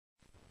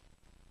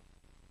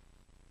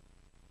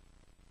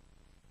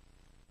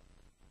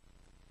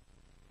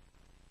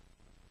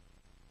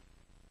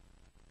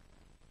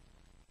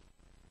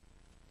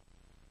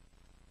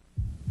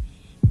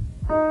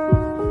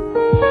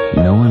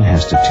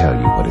has to tell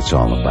you what it's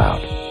all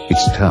about.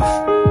 It's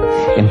tough.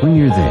 And when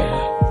you're there,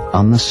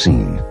 on the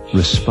scene,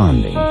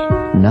 responding,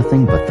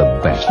 nothing but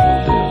the best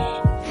will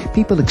do.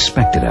 People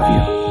expect it of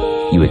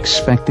you. You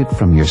expect it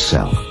from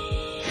yourself.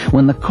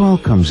 When the call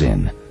comes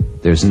in,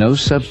 there's no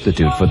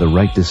substitute for the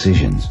right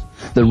decisions,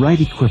 the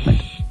right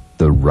equipment,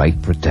 the right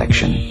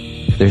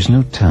protection. There's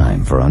no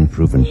time for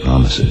unproven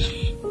promises.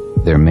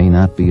 There may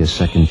not be a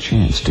second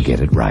chance to get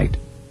it right.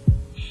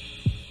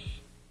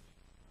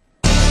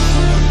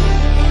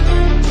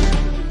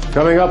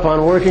 Coming up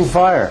on Working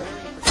Fire.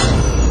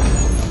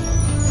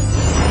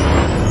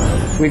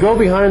 We go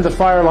behind the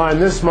fire line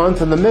this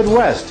month in the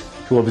Midwest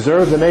to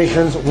observe the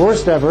nation's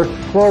worst ever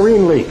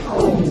chlorine leak.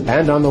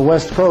 And on the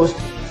West Coast,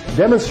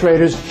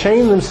 demonstrators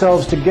chain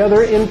themselves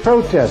together in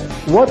protest.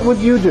 What would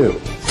you do?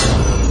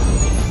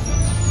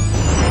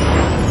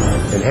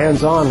 In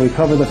Hands On, we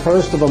cover the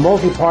first of a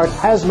multi-part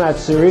hazmat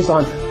series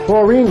on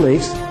chlorine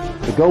leaks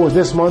to go with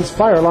this month's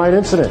fire line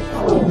incident.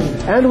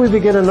 And we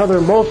begin another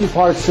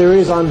multi-part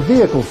series on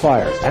vehicle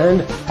fires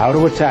and how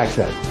to attack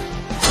them.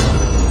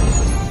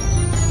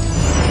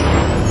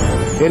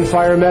 In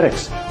Fire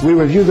Medics, we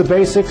review the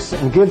basics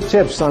and give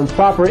tips on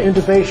proper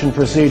intubation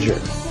procedure.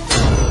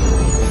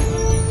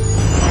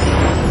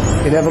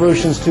 In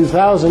Evolutions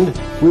 2000,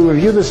 we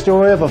review the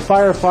story of a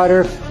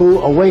firefighter who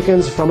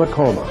awakens from a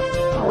coma.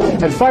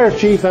 And Fire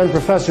Chief and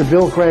Professor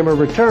Bill Kramer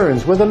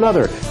returns with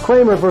another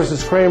Kramer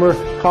versus Kramer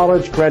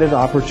college credit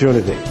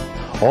opportunity.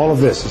 All of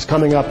this is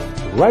coming up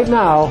right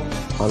now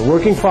on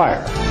Working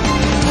Fire.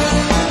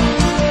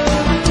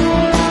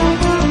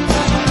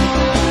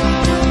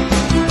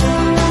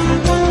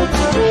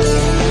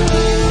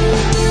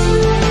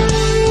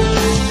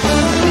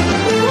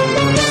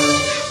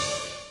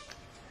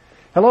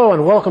 Hello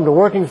and welcome to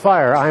Working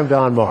Fire. I'm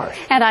Don Marsh.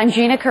 And I'm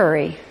Gina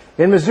Curry.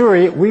 In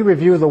Missouri, we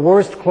review the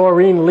worst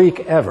chlorine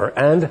leak ever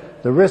and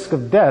the risk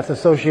of death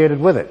associated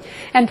with it.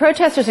 And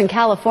protesters in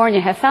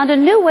California have found a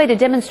new way to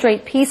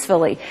demonstrate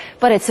peacefully,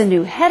 but it's a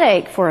new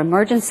headache for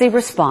emergency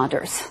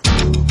responders.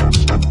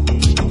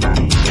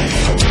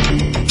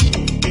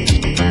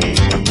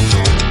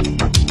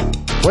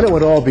 When it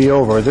would all be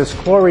over, this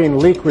chlorine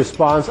leak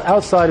response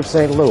outside of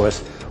St.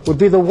 Louis would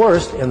be the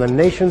worst in the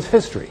nation's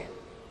history.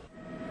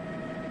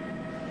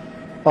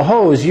 A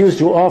hose used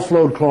to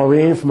offload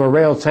chlorine from a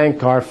rail tank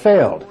car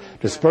failed,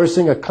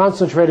 dispersing a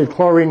concentrated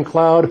chlorine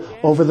cloud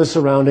over the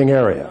surrounding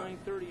area.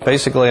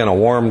 Basically, on a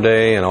warm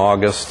day in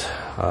August,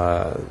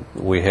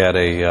 we had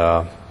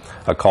a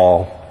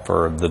call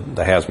for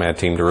the hazmat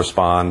team to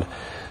respond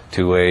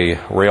to a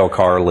rail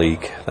car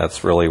leak.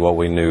 That's really what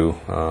we knew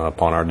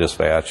upon our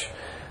dispatch.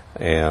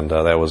 And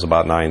that was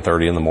about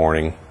 9:30 in the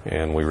morning,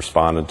 and we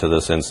responded to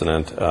this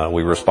incident.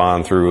 We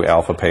respond through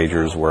Alpha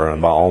Pagers. We're a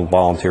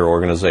volunteer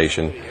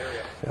organization.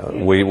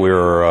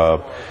 We're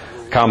a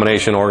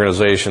combination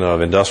organization of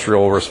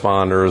industrial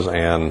responders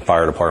and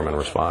fire department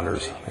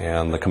responders.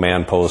 And the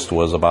command post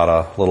was about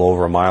a little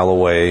over a mile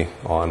away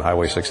on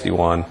Highway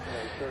 61.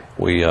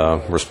 We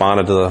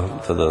responded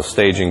to the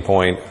staging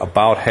point.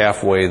 About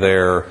halfway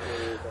there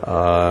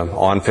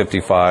on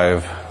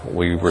 55,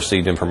 we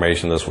received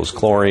information this was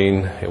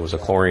chlorine. It was a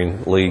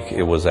chlorine leak.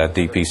 It was at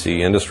DPC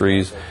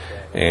Industries.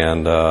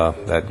 And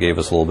that gave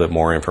us a little bit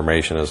more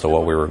information as to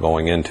what we were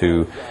going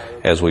into.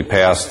 As we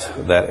passed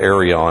that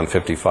area on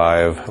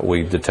 55,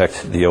 we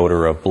detected the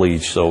odor of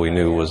bleach, so we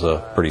knew it was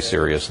a pretty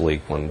serious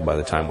leak by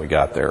the time we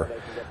got there.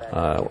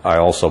 I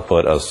also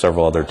put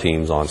several other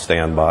teams on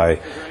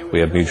standby. We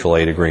had mutual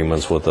aid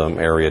agreements with them,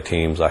 area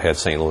teams. I had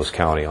St. Louis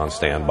County on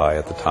standby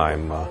at the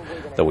time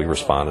that we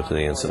responded to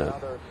the incident.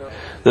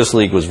 This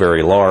leak was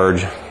very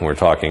large. We're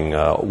talking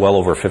well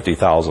over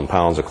 50,000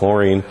 pounds of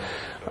chlorine.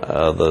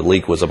 The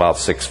leak was about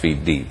 6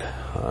 feet deep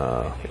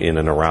in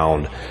and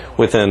around,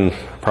 within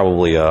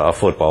probably a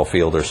football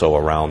field or so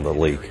around the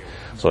leak.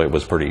 So it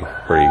was pretty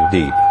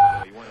deep.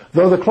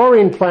 Though the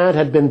chlorine plant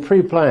had been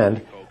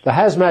pre-planned, the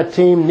hazmat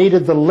team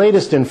needed the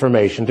latest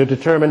information to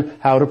determine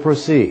how to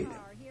proceed.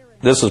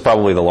 This is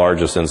probably the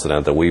largest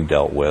incident that we've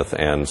dealt with,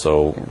 and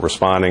so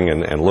responding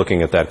and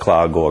looking at that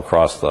cloud go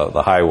across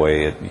the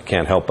highway, you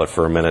can't help but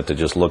for a minute to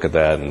just look at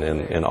that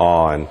in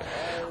awe and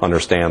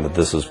understand that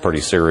this is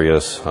pretty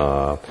serious.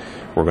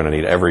 We're going to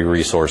need every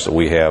resource that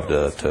we have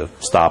to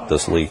stop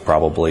this leak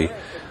probably.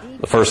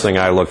 The first thing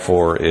I look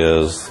for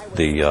is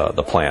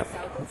the plant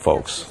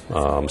folks.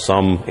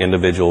 Some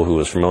individual who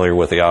is familiar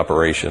with the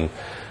operation,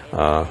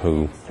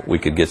 who we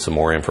could get some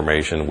more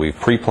information. We've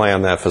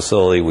pre-planned that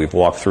facility. We've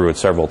walked through it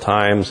several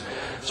times,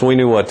 so we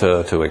knew what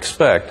to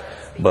expect.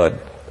 But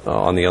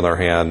on the other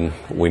hand,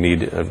 we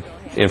need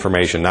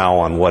information now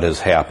on what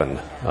has happened,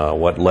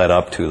 what led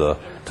up to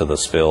the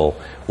spill,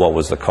 what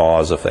was the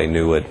cause if they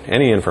knew it,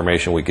 any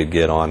information we could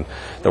get on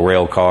the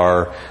rail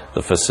car,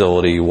 the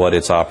facility, what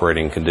its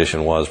operating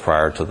condition was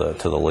prior to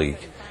the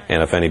leak,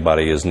 and if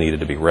anybody is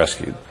needed to be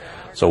rescued.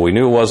 So we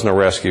knew it wasn't a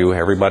rescue.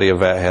 Everybody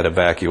had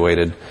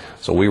evacuated,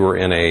 so we were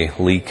in a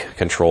leak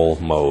control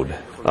mode.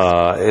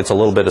 It's a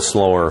little bit of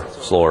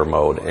slower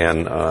mode,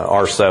 and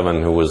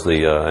R7, who was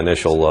the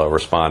initial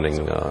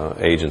responding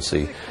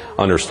agency,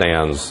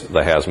 understands the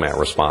hazmat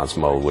response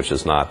mode, which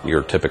is not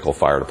your typical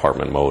fire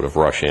department mode of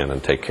rush in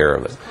and take care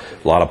of it.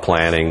 A lot of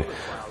planning,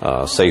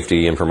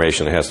 safety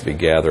information that has to be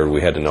gathered.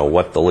 We had to know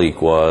what the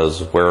leak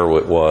was, where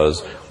it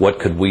was, what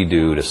could we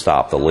do to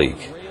stop the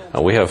leak.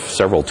 We have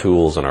several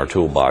tools in our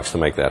toolbox to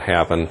make that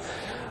happen,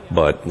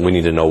 but we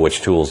need to know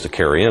which tools to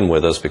carry in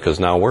with us, because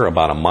now we're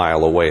about a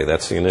mile away.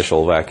 That's the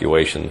initial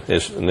evacuation,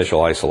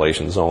 initial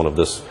isolation zone of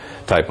this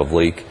type of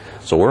leak.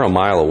 So we're a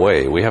mile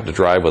away. We have to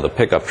drive with a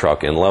pickup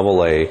truck in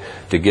level A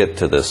to get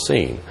to this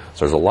scene.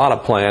 So there's a lot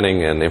of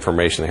planning and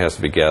information that has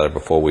to be gathered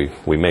before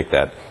we make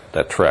that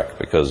trek,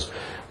 because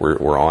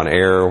we're on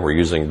air, we're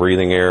using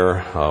breathing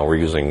air, we're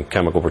using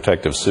chemical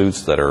protective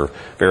suits that are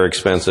very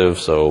expensive,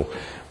 so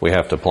we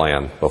have to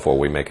plan before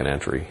we make an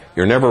entry.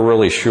 You're never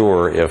really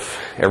sure if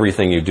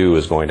everything you do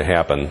is going to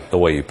happen the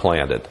way you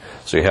planned it.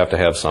 So you have to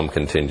have some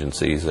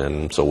contingencies,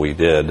 and so we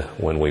did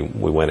when we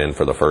went in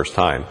for the first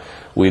time.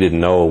 We didn't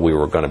know we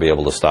were going to be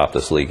able to stop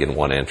this leak in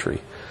one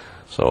entry.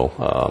 So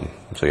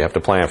you have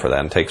to plan for that.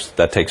 And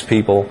that takes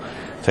people,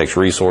 it takes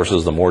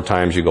resources. The more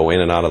times you go in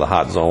and out of the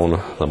hot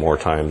zone, the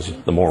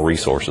more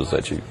resources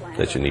that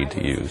you need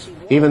to use.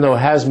 Even though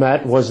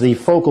hazmat was the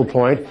focal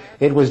point,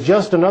 it was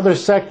just another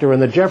sector in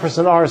the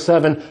Jefferson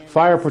R7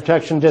 Fire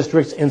Protection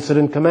District's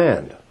Incident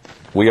Command.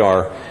 We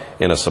are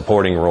in a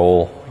supporting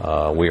role.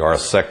 We are a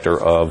sector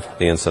of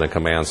the Incident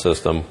Command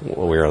system.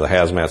 We are the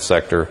hazmat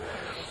sector.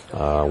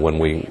 When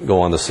we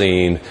go on the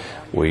scene,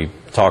 we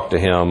talk to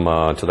him,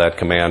 to that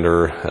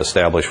commander,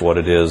 establish what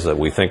it is that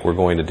we think we're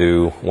going to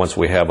do. Once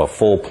we have a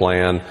full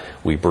plan,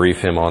 we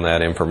brief him on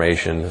that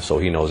information so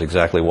he knows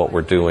exactly what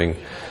we're doing.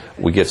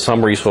 We get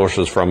some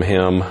resources from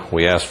him.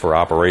 We ask for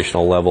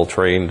operational level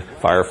trained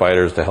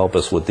firefighters to help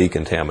us with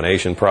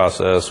decontamination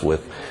process,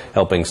 with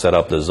helping set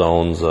up the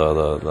zones,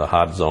 the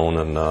hot zone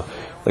and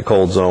the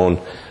cold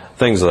zone,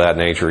 things of that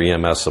nature,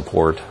 EMS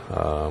support.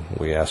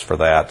 We ask for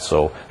that.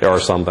 So there are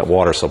some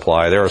water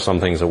supply. There are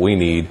some things that we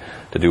need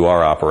to do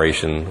our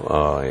operation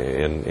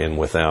in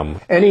with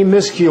them. Any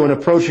miscue in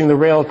approaching the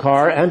rail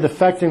car and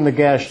affecting the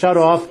gas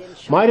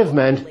shutoff might have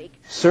meant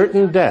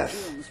certain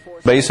death.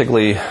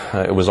 Basically,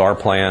 it was our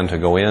plan to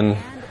go in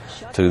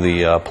to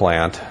the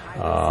plant,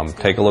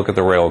 take a look at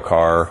the rail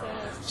car,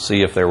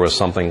 see if there was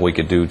something we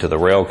could do to the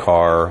rail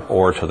car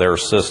or to their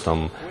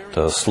system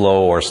to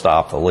slow or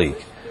stop the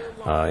leak.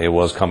 It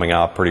was coming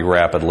out pretty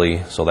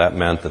rapidly, so that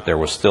meant that there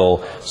was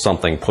still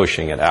something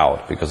pushing it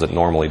out, because it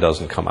normally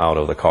doesn't come out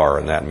of the car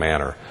in that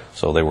manner.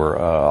 So they were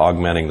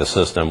augmenting the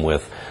system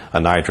with a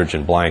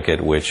nitrogen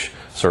blanket, which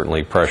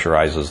certainly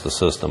pressurizes the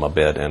system a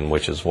bit, and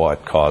which is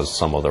what caused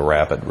some of the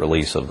rapid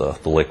release of the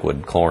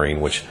liquid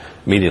chlorine, which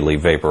immediately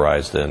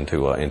vaporized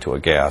into a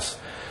gas.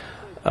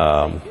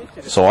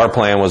 So our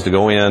plan was to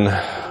go in.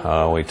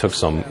 We took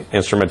some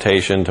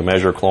instrumentation to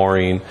measure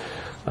chlorine.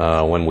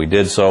 When we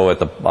did so at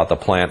the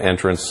plant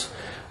entrance,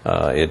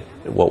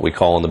 what we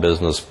call in the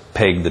business,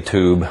 pegged the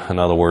tube. In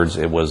other words,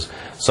 it was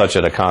such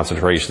at a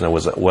concentration that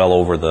was well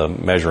over the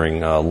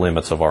measuring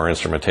limits of our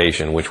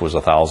instrumentation, which was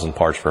 1,000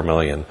 parts per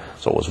million.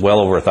 So it was well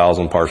over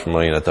 1,000 parts per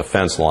million at the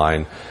fence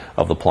line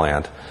of the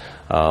plant.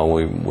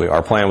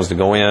 Our plan was to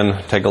go in,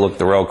 take a look at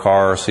the rail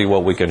car, see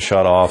what we can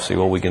shut off, see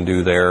what we can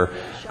do there,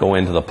 go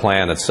into the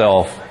plant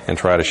itself and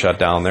try to shut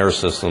down their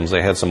systems.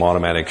 They had some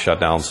automatic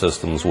shutdown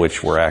systems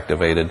which were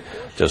activated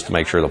just to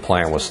make sure the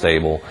plant was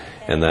stable.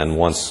 And then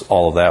once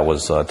all of that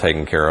was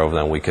taken care of,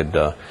 then we could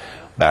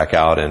back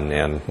out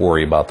and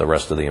worry about the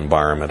rest of the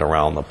environment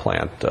around the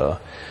plant.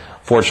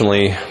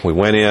 Fortunately, we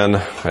went in.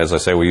 As I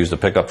say, we used a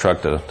pickup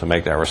truck to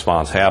make that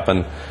response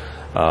happen.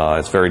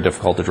 It's very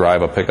difficult to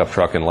drive a pickup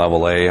truck in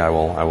level A. I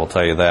will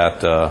tell you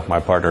that. My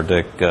partner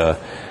Dick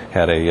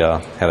had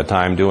a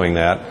time doing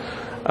that.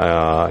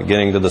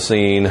 Getting to the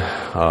scene,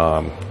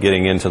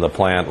 getting into the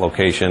plant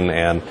location,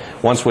 and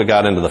once we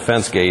got into the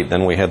fence gate,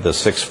 then we had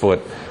this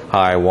 6-foot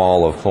high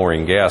wall of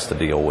chlorine gas to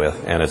deal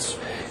with, and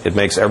it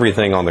makes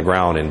everything on the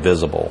ground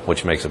invisible,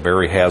 which makes it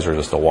very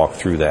hazardous to walk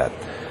through that.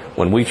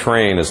 When we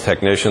train as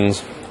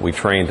technicians, we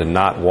train to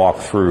not walk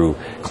through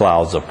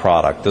clouds of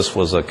product. This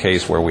was a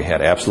case where we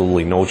had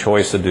absolutely no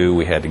choice to do.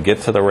 We had to get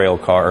to the rail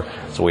car,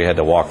 so we had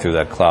to walk through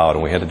that cloud,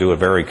 and we had to do it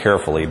very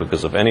carefully,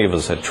 because if any of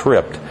us had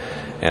tripped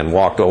and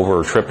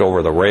tripped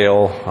over the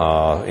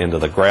rail into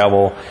the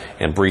gravel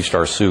and breached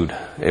our suit,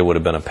 it would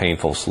have been a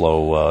painful,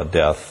 slow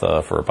death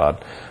for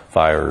about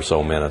 5 or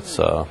so minutes,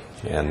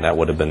 and that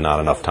would have been not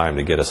enough time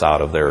to get us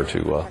out of there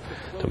to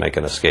make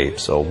an escape.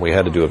 So we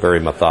had to do it very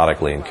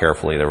methodically and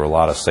carefully. There were a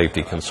lot of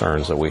safety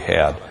concerns that we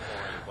had.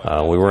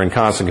 We were in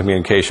constant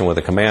communication with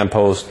the command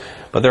post,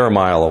 but they're a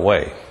mile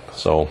away.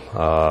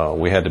 So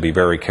we had to be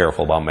very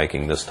careful about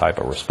making this type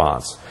of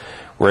response.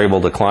 We were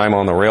able to climb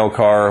on the rail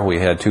car. We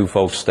had 2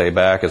 folks stay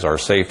back as our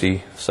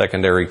safety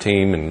secondary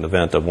team in the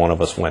event that one of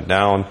us went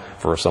down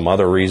for some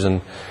other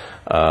reason.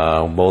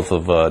 Both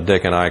of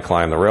Dick and I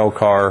climbed the rail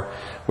car.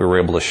 We were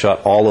able to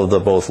shut all of the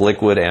both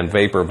liquid and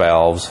vapor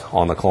valves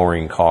on the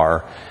chlorine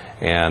car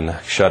and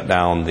shut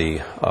down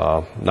the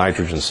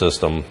nitrogen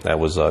system that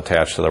was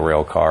attached to the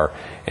rail car.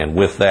 And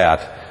with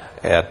that,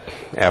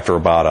 after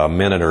about a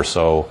minute or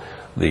so,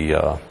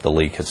 the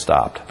leak had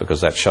stopped,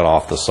 because that shut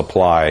off the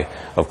supply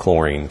of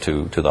chlorine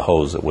to the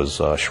hose that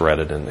was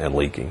shredded and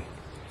leaking.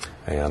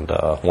 And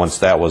once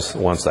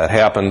that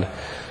happened,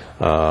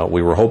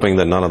 we were hoping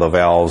that none of the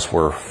valves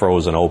were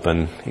frozen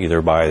open,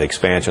 either by the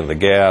expansion of the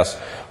gas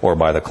or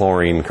by the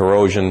chlorine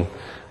corrosion,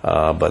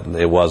 but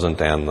it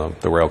wasn't, and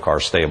the rail car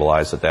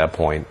stabilized at that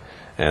point.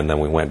 And then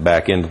we went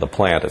back into the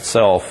plant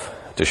itself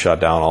to shut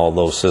down all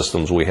those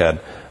systems. We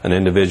had an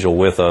individual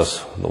with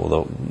us.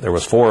 There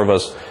was 4 of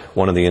us.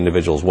 One of the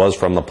individuals was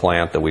from the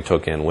plant that we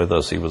took in with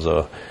us. He was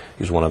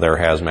one of their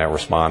hazmat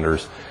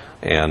responders,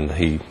 and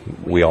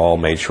we all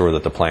made sure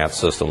that the plant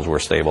systems were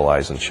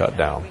stabilized and shut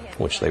down,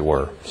 which they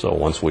were. So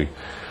once we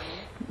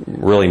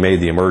really made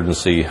the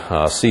emergency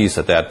cease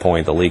at that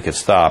point, the leak had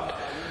stopped.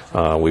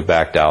 We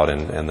backed out,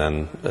 and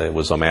then it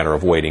was a matter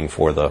of waiting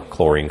for the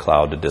chlorine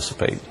cloud to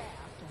dissipate.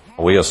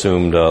 We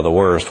assumed the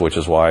worst, which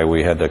is why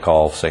we had to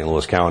call St.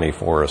 Louis County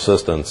for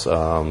assistance.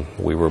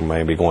 We were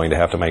maybe going to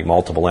have to make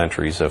multiple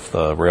entries if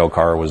the rail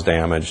car was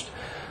damaged.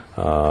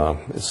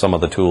 Some of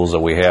the tools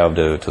that we have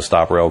to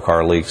stop rail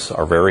car leaks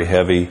are very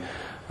heavy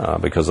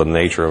because of the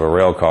nature of a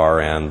rail car,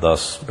 and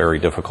thus very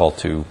difficult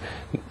to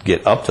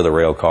get up to the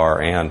rail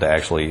car and to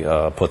actually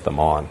put them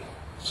on.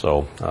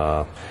 So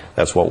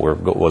that's what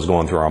was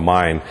going through our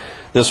mind.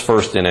 This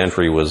first in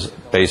entry was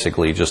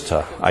basically just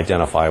to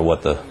identify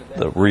what the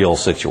real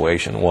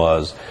situation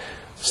was,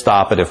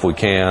 stop it if we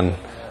can,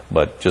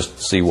 but just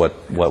see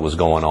what was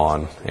going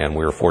on. And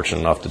we were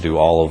fortunate enough to do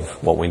all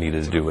of what we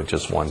needed to do at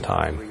just one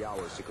time.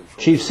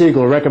 Chief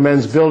Siegel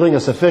recommends building a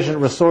sufficient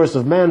resource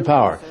of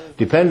manpower.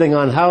 Depending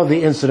on how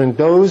the incident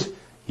goes,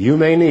 you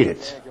may need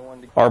it.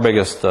 Our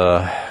biggest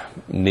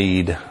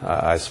need,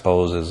 I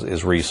suppose,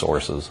 is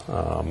resources.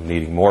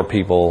 Needing more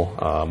people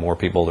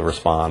to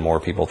respond,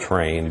 more people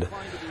trained,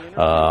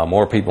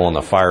 more people in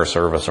the fire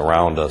service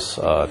around us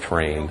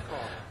trained,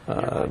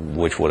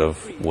 which would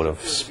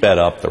have sped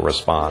up the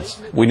response.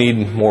 We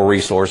need more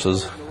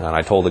resources, and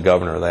I told the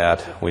governor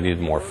that. We need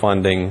more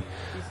funding.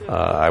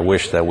 I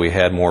wish that we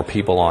had more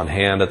people on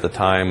hand at the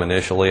time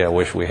initially. I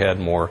wish we had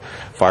more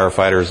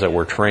firefighters that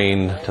were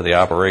trained to the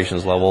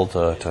operations level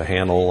to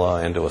handle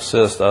and to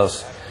assist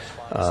us.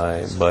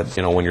 But,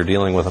 you know, when you're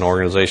dealing with an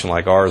organization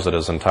like ours that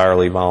is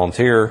entirely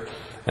volunteer,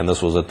 and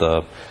this was at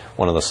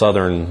one of the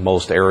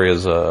southernmost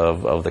areas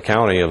of the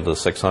county, of the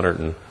 600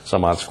 and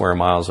some odd square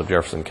miles of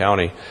Jefferson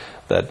County,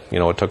 that, you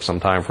know, it took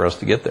some time for us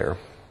to get there.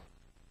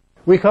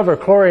 We cover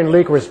chlorine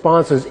leak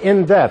responses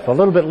in depth a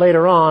little bit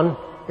later on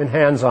in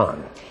Hands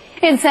On.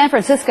 In San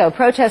Francisco,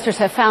 protesters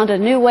have found a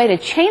new way to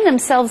chain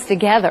themselves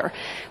together.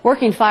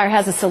 Working Fire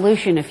has a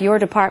solution if your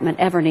department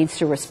ever needs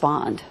to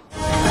respond.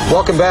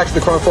 Welcome back to the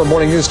Chrono 4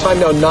 Morning News. Time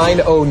now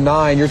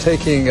 9:09. You're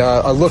taking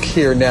a look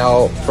here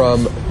now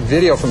from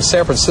video from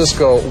San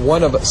Francisco,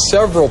 one of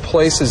several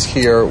places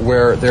here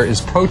where there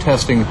is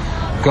protesting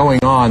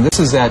going on. This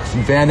is at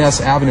Van Ness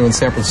Avenue in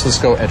San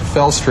Francisco at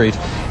Fell Street.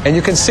 And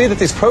you can see that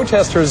these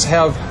protesters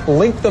have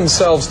linked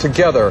themselves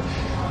together.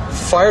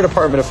 Fire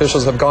department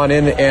officials have gone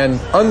in and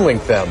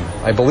unlinked them,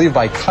 I believe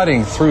by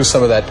cutting through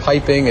some of that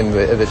piping and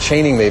the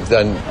chaining they've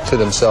done to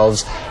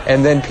themselves.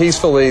 And then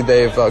peacefully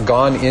they've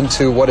gone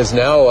into what is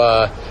now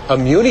a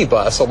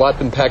Muni-bus. A lot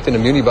been packed into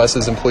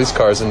Muni-buses and police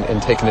cars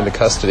and taken into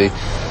custody.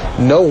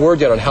 No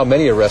word yet on how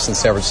many arrests in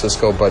San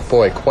Francisco, but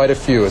boy, quite a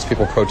few as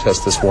people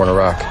protest this war in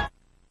Iraq.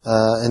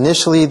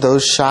 Initially,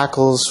 those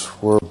shackles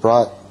were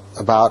brought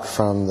about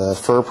from the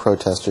fur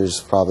protesters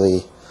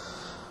probably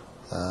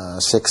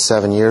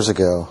 6-7 years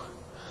ago,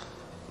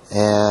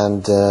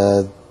 and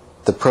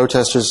the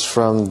protesters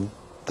from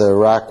the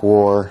Iraq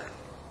War,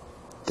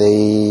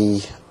 they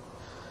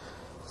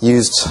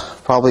used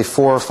probably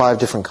 4 or 5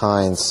 different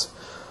kinds.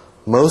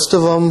 Most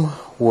of them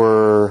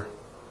were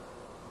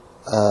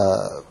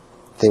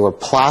they were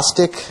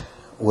plastic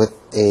with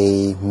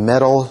a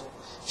metal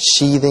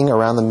sheathing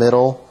around the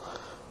middle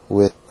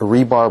with a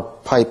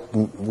rebar pipe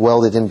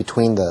welded in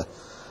between the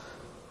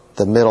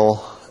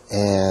middle.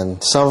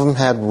 And some of them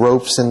had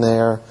ropes in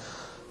there,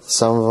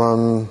 some of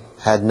them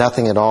had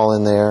nothing at all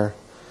in there,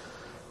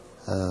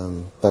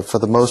 but for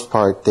the most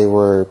part they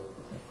were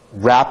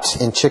wrapped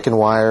in chicken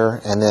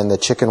wire, and then the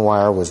chicken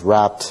wire was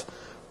wrapped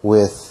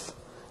with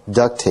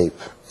duct tape.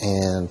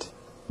 And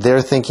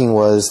their thinking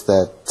was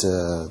that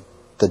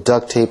the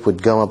duct tape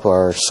would gum up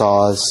our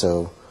saws,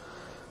 so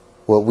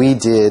what we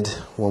did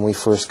when we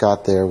first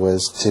got there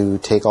was to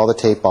take all the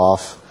tape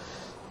off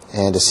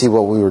and to see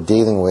what we were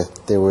dealing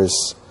with. There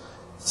was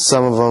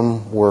some of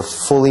them were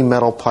fully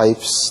metal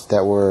pipes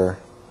that were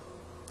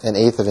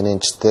 1/8 of an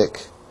inch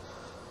thick.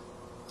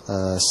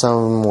 Some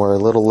of them were a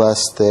little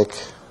less thick.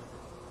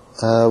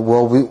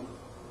 Well,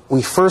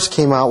 we first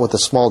came out with a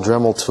small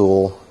Dremel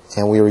tool,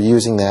 and we were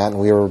using that, and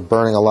we were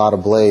burning a lot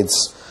of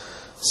blades.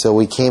 So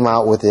we came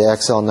out with the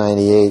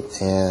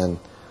XL98, and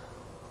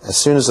as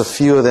soon as a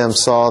few of them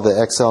saw the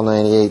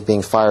XL98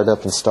 being fired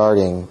up and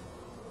starting,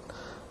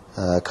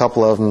 a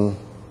couple of them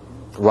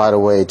right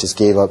away just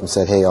gave up and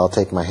said, "Hey, I'll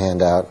take my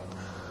hand out."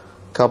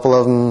 A couple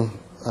of them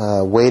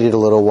waited a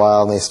little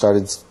while, and they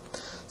started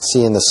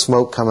seeing the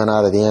smoke coming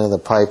out of the end of the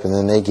pipe, and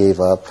then they gave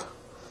up.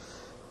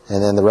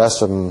 And then the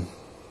rest of them,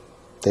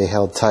 they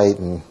held tight,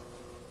 and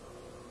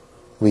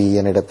we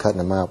ended up cutting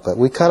them out. But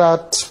we cut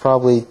out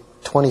probably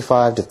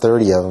 25 to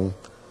 30 of them,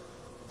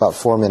 about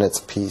 4 minutes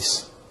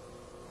apiece.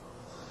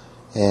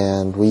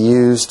 And we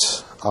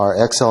used our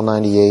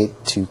XL98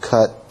 to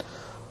cut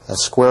a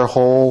square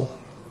hole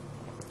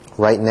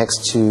right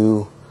next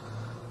to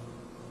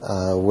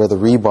where the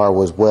rebar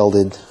was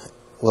welded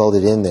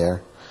in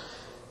there,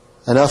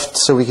 enough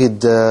so we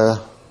could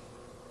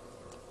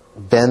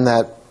bend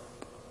that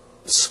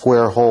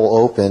square hole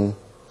open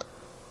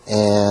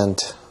and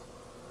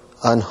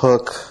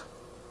unhook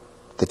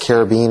the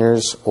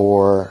carabiners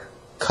or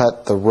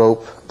cut the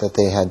rope that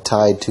they had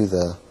tied to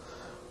the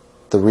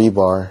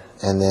rebar,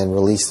 and then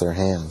release their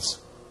hands.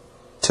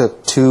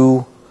 Took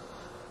 2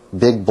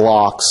 big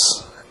blocks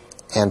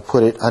and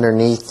put it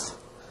underneath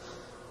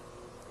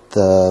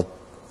the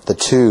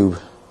tube.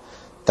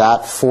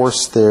 That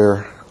forced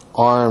their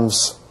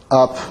arms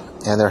up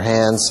and their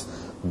hands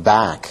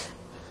back,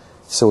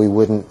 so we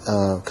wouldn't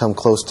come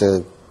close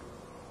to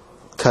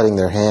cutting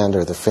their hand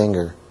or their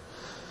finger.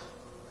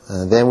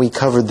 Then we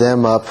covered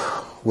them up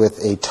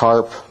with a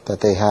tarp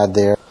that they had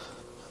there.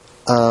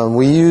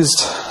 We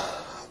used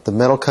the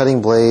metal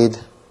cutting blade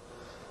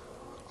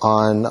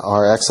on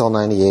our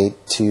XL98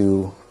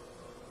 to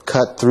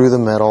cut through the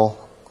metal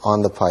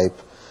on the pipe,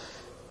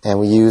 and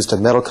we used a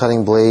metal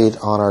cutting blade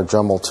on our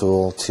Dremel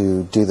tool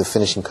to do the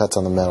finishing cuts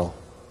on the metal.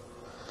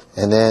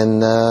 And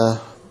then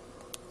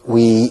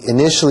we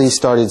initially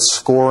started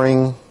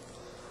scoring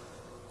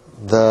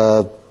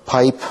the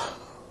pipe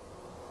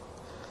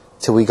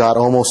till we got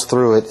almost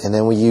through it, and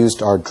then we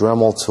used our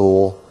Dremel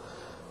tool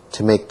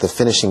to make the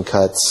finishing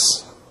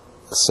cuts,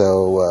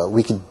 so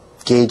we could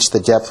gauge the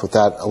depth with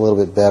that a little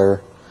bit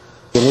better.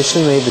 We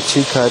initially made the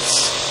 2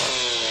 cuts,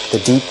 the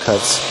deep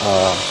cuts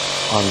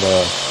on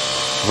the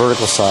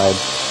vertical side.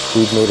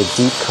 We'd made a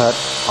deep cut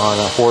on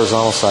a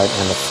horizontal side,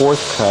 and the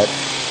 4th cut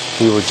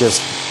we were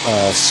just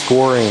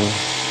scoring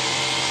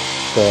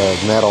the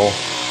metal,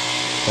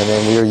 and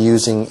then we were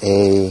using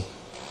a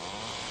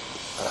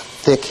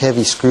thick,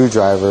 heavy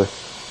screwdriver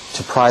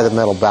to pry the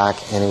metal back,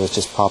 and it was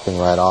just popping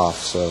right off.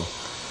 So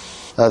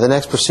the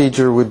next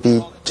procedure would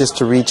be just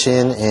to reach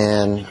in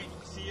and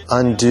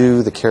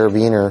undo the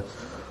carabiner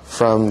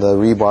from the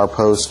rebar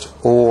post,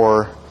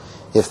 or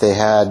if they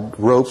had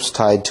ropes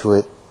tied to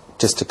it,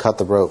 just to cut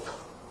the rope.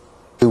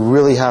 You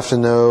really have to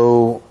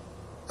know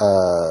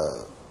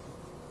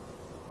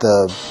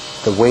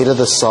the weight of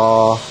the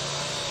saw,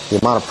 the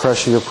amount of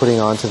pressure you're putting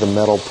onto the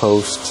metal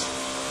post.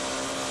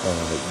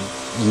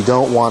 You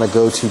don't want to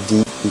go too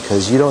deep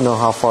because you don't know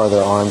how far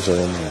their arms are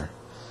in there.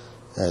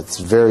 It's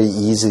very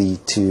easy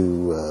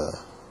to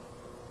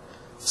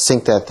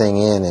sink that thing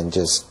in and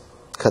just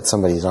cut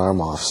somebody's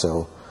arm off.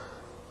 So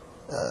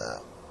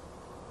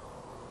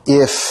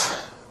if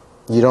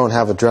you don't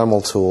have a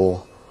Dremel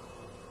tool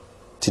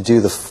to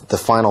do the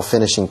final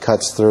finishing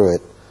cuts through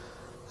it,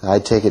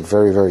 I'd take it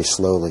very, very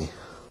slowly.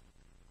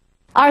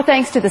 Our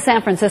thanks to the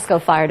San Francisco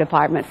Fire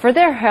Department for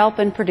their help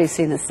in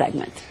producing this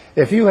segment.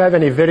 If you have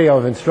any video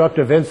of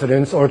instructive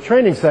incidents or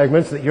training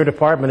segments that your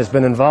department has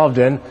been involved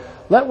in,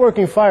 let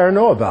Working Fire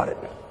know about it.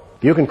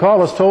 You can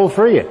call us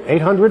toll-free at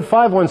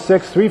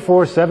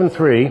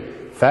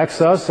 800-516-3473,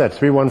 fax us at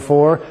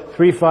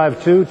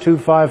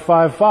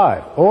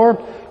 314-352-2555, or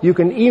you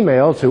can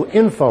email to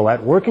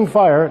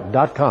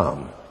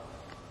info@workingfire.com.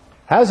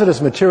 Hazardous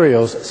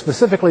materials,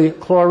 specifically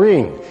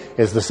chlorine,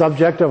 is the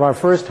subject of our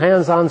first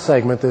hands-on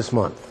segment this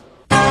month.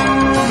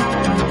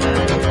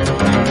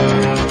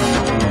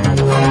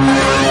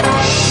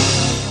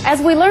 As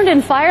we learned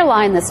in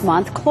Fireline this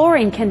month,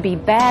 chlorine can be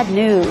bad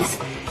news.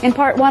 In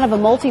part 1 of a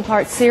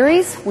multi-part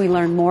series, we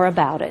learn more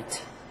about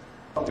it.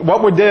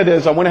 What we did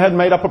is I went ahead and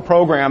made up a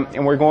program,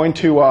 and we're going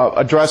to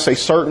address a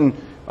certain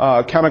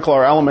chemical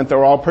or element that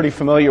we're all pretty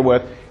familiar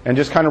with, and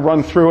just kind of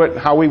run through it,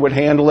 how we would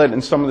handle it,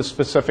 and some of the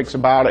specifics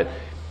about it.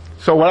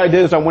 So what I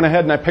did is I went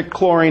ahead and I picked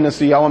chlorine as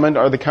the element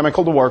or the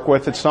chemical to work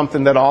with. It's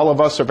something that all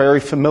of us are very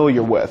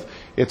familiar with.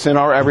 It's in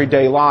our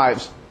everyday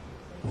lives.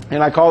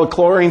 And I call it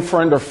chlorine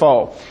friend or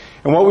foe.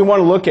 And what we want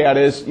to look at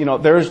is, you know,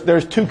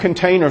 there's 2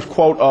 containers,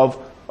 quote, of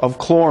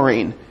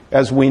chlorine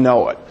as we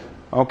know it.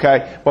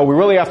 Okay? But we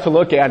really have to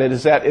look at it.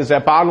 Is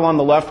that bottle on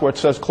the left where it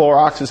says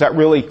Clorox, is that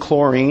really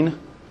chlorine?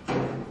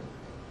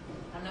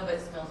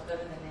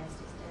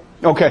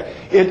 Okay,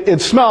 it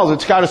smells,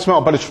 it's got to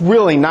smell, but it's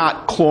really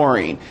not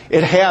chlorine.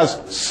 It has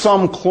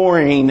some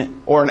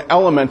chlorine or an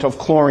element of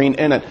chlorine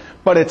in it,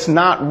 but it's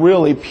not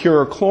really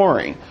pure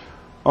chlorine.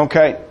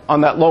 Okay,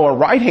 on that lower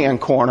right-hand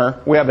corner,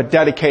 we have a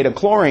dedicated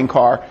chlorine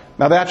car.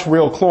 Now that's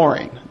real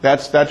chlorine.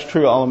 That's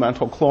true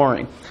elemental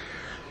chlorine.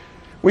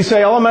 We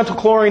say elemental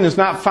chlorine is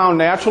not found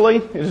naturally.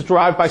 It is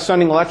derived by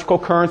sending electrical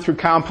current through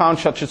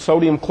compounds such as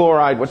sodium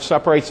chloride, which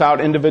separates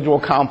out individual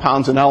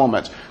compounds and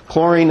elements.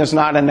 Chlorine is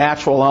not a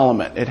natural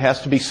element. It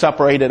has to be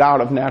separated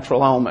out of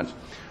natural elements.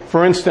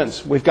 For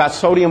instance, we've got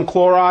sodium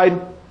chloride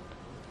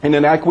in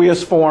an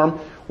aqueous form.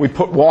 We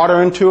put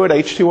water into it,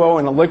 H2O,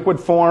 in a liquid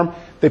form.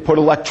 they put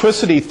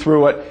electricity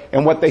through it,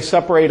 and what they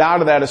separate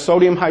out of that is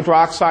sodium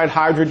hydroxide,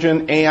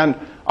 hydrogen, and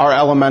our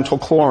elemental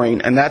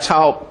chlorine. And that's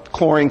how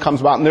chlorine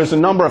comes about. And there's a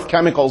number of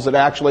chemicals that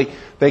actually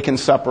they can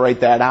separate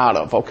that out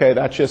of. Okay,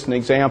 that's just an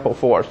example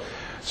for us.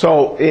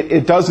 So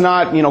it does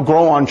not,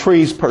 grow on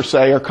trees per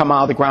se or come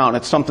out of the ground.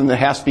 It's something that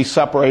has to be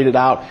separated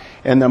out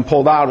and then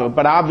pulled out of it.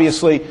 But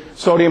obviously,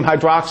 sodium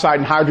hydroxide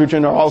and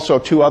hydrogen are also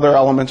two other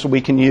elements that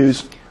we can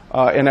use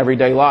in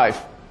everyday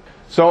life.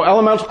 So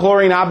elemental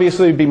chlorine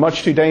obviously would be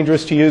much too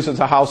dangerous to use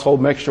as a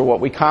household mixture. What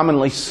we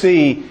commonly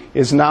see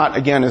is not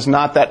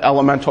that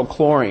elemental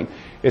chlorine.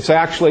 It's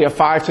actually a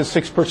 5 to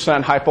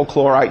 6%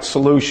 hypochlorite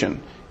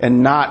solution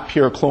and not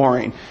pure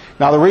chlorine.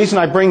 Now the reason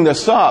I bring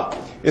this up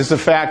is the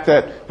fact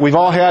that we've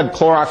all had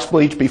Clorox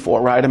bleach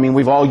before, right? I mean,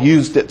 we've all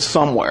used it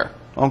somewhere,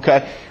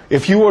 okay?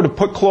 If you were to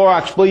put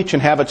Clorox bleach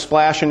and have it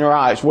splash in your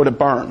eyes, would it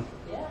burn?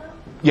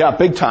 Yeah,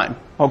 big time,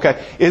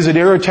 okay? Is it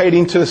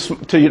irritating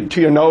to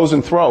your nose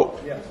and throat?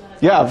 Yes.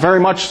 Yeah, very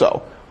much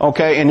so,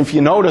 okay? And if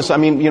you notice, I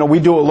mean, we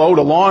do a load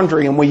of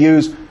laundry and we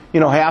use,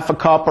 half a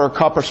cup or a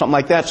cup or something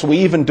like that, so we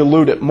even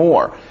dilute it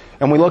more.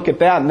 And we look at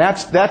that, and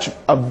that's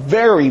a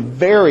very,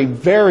 very,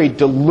 very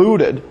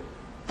diluted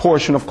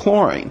portion of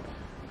chlorine,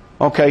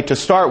 okay, to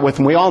start with.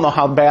 And we all know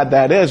how bad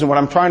that is. And what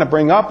I'm trying to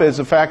bring up is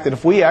the fact that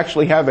if we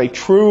actually have a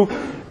true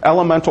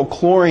elemental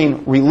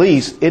chlorine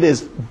release, it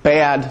is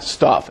bad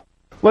stuff.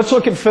 Let's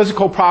look at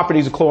physical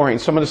properties of chlorine,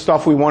 some of the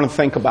stuff we want to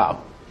think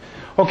about.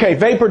 Okay,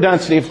 vapor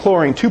density of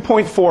chlorine,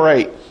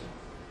 2.48.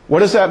 What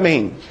does that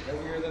mean?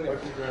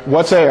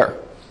 What's air?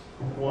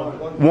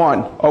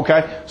 1.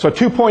 Okay, so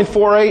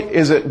 2.48,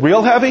 is it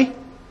real heavy?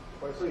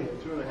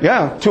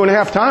 Yeah,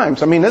 2.5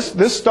 times. I mean,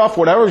 this stuff,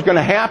 whatever's going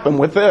to happen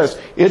with this,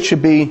 it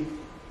should be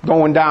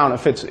going down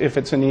if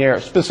it's in the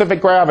air. Specific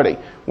gravity,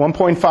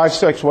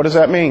 1.56. What does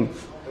that mean?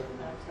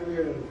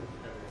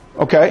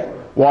 Okay,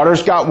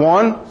 water's got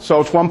 1,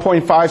 so it's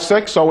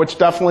 1.56, so it's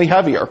definitely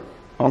heavier.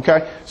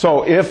 Okay,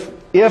 so if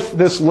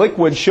this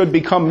liquid should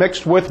become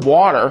mixed with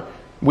water,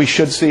 we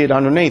should see it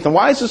underneath. And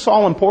why is this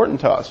all important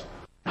to us?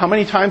 How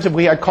many times have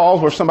we had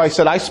calls where somebody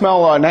said, I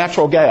smell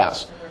natural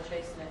gas?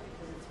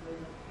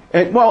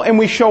 And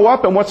we show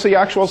up, and what's the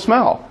actual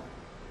smell?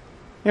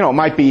 It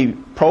might be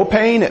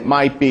propane, it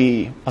might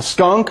be a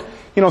skunk,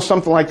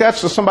 something like that.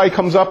 So somebody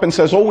comes up and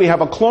says, oh, we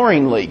have a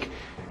chlorine leak.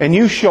 And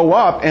you show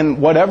up, and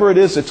whatever it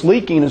is that's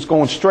leaking is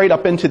going straight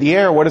up into the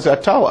air. What does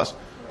that tell us?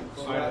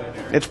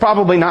 It's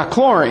probably not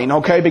chlorine,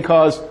 okay,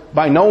 because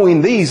by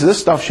knowing this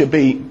stuff should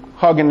be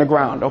hugging the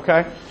ground,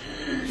 okay?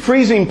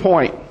 Freezing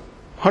point,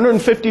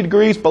 150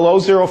 degrees below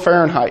 0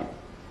 Fahrenheit.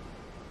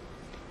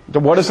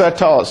 What does that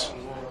tell us?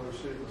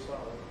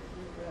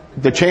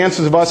 The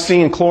chances of us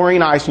seeing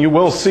chlorine ice, and you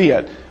will see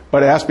it,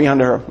 but it has to be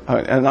under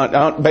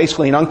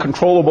basically an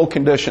uncontrollable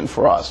condition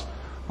for us,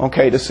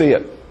 okay, to see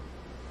it.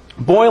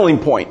 Boiling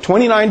point,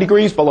 29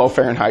 degrees below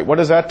Fahrenheit. What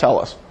does that tell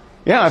us?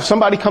 Yeah, if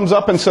somebody comes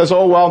up and says,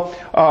 oh, well,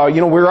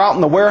 we were out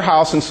in the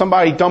warehouse and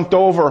somebody dumped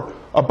over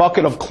a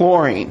bucket of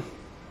chlorine.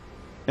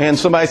 And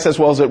somebody says,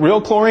 well, is it real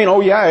chlorine? Oh,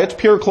 yeah, it's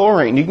pure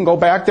chlorine. You can go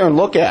back there and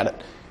look at it.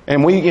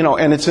 And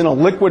and it's in a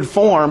liquid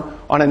form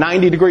on a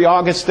 90-degree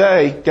August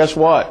day. Guess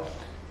what?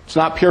 It's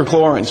not pure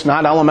chlorine. It's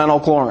not elemental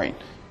chlorine.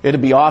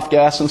 It'd be off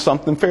gas and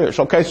something fierce.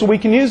 Okay, so we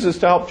can use this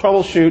to help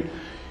troubleshoot,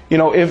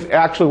 if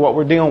actually what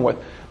we're dealing with.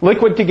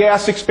 Liquid to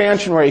gas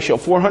expansion ratio,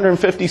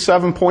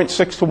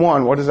 457.6 to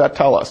 1. What does that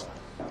tell us?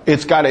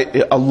 It's got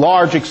a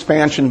large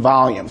expansion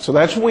volume. So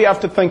that's what we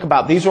have to think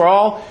about. These are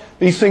all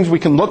these things we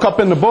can look up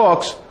in the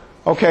books,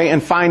 okay,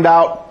 and find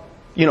out,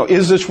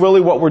 is this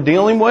really what we're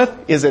dealing with?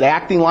 Is it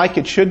acting like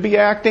it should be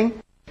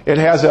acting? It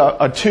has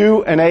a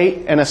 2, an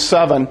 8, and a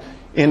 7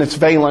 in its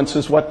valence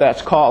is what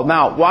that's called.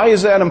 Now, why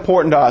is that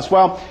important to us?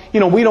 Well,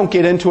 we don't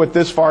get into it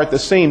this far at the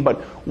scene,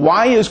 but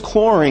why is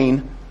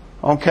chlorine,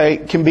 okay,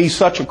 can be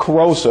such a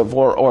corrosive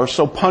or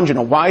so pungent?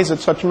 Why is it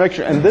such a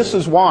mixture? And this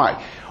is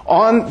why.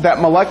 On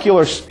that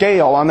molecular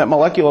scale, on that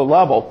molecular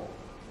level,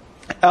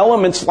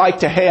 elements like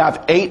to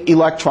have 8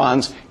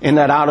 electrons in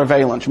that outer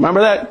valence.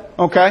 Remember that?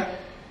 Okay?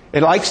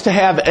 It likes to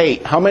have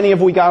 8. How many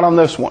have we got on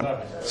this one?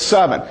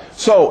 7.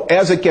 So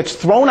as it gets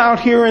thrown out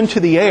here into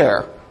the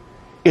air,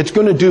 it's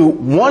going to do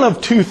one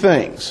of two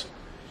things.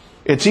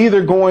 It's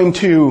either going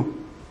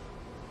to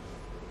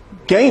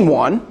gain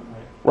 1,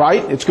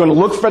 right? It's going to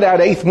look for that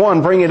 8th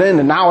one, bring it in,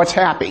 and now it's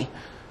happy.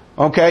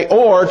 Okay?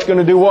 Or it's going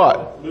to do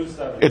what? Lose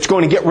 7. It's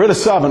going to get rid of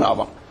 7 of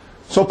them.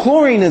 So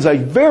chlorine is a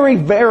very,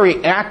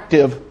 very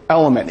active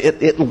element.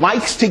 It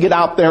likes to get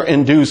out there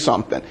and do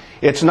something.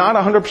 It's not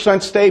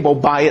 100% stable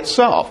by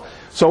itself.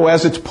 So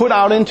as it's put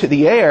out into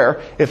the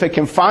air, if it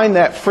can find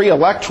that free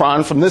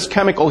electron from this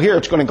chemical here,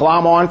 it's going to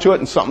glom onto it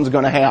and something's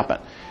going to happen.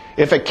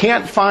 If it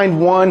can't find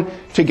one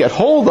to get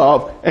hold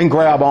of and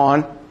grab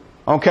on,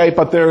 okay,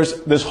 but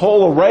there's this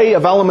whole array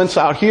of elements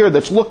out here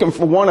that's looking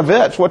for one of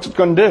its, what's it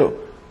going to do?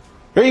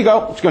 Here you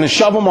go. It's going to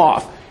shove them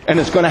off, and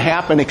it's going to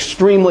happen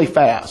extremely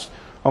fast.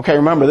 Okay,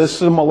 remember, this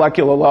is a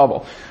molecular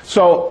level.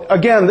 So,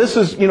 again, this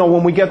is,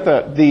 when we get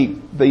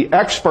the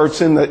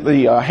experts in the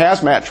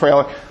hazmat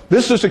trailer,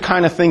 this is the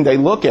kind of thing they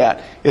look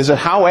at, is that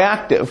how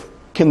active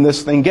can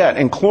this thing get?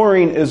 And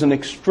chlorine is an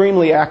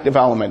extremely active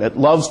element. It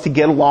loves to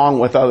get along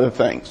with other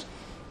things.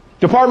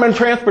 Department of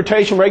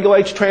Transportation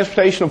regulates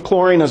transportation of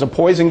chlorine as a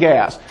poison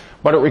gas,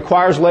 but it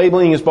requires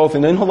labeling as both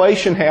an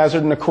inhalation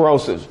hazard and a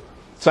corrosive.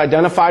 It's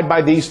identified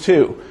by these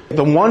two.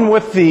 The one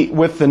with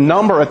the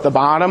number at the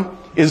bottom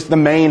is the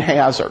main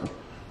hazard.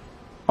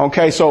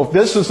 Okay, so if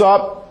this is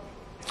up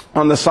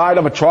on the side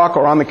of a truck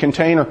or on the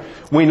container,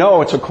 we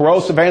know it's a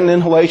corrosive and an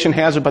inhalation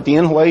hazard, but the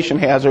inhalation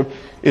hazard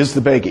is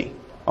the biggie.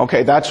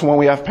 Okay, that's the one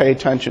we have to pay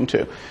attention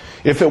to.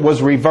 If it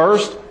was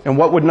reversed, and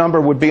what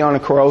number would be on a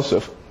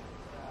corrosive?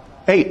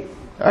 8.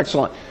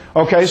 Excellent.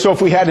 Okay, so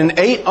if we had an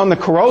 8 on the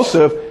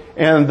corrosive,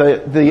 and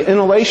the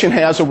inhalation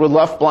hazard were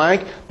left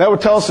blank, that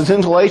would tell us it's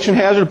inhalation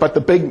hazard, but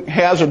the big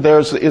hazard there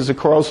is the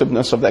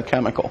corrosiveness of that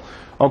chemical.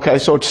 Okay,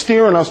 so it's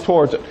steering us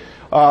towards it.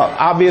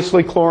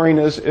 Obviously, chlorine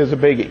is a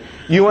biggie.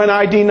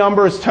 UNID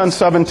number is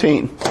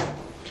 1017.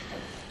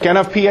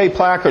 NFPA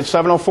placard,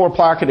 704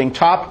 placarding.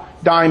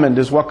 Top diamond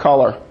is what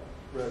color?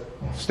 Red.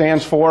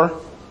 Stands for?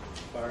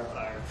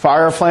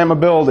 Fire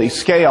flammability.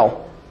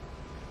 Scale?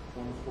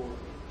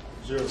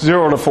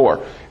 0 to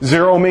 4.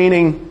 0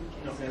 meaning?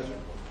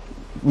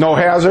 No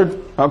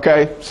hazard,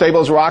 okay.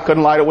 Stable as a rock,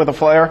 couldn't light it with a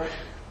flare,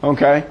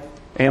 okay.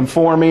 And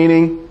 4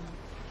 meaning?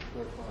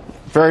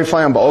 Very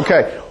flammable,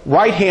 okay.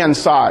 Right-hand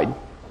side,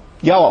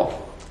 yellow,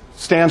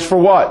 stands for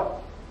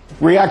what?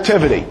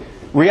 Reactivity.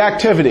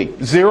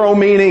 Reactivity, 0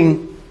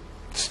 meaning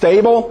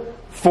stable,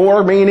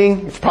 4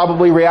 meaning it's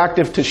probably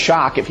reactive to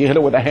shock. If you hit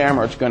it with a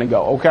hammer, it's going to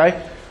go,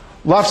 okay.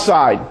 Left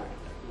side,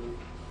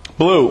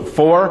 blue,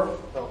 4,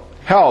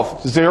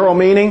 health, 0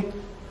 meaning?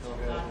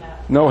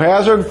 No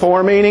hazard,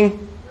 4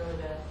 meaning?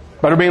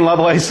 Better be in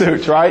level A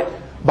suits, right?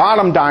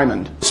 Bottom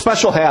diamond,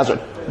 special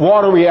hazard,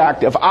 water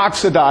reactive,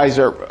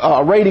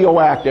 oxidizer,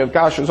 radioactive.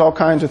 Gosh, there's all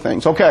kinds of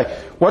things. Okay,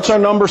 what's our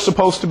number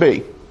supposed to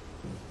be?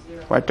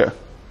 0. Right there.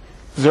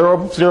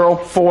 0, 0,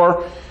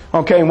 4.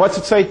 Okay, and what's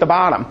it say at the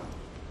bottom?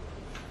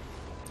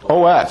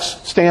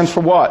 OX stands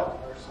for what?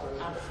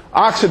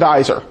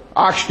 Oxidizer.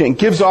 Oxygen.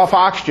 Gives off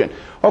oxygen.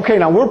 Okay,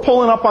 now we're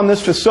pulling up on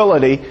this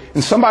facility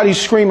and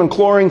somebody's screaming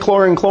chlorine,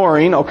 chlorine,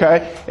 chlorine,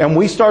 okay? And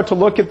we start to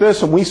look at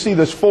this and we see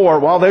this 4.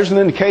 Well, there's an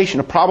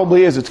indication. It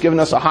probably is. It's giving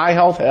us a high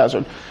health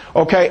hazard.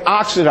 Okay,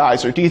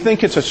 oxidizer. Do you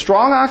think it's a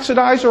strong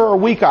oxidizer or a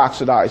weak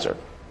oxidizer?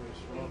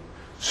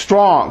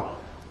 Strong.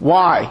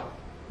 Why?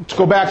 Let's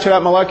go back to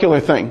that molecular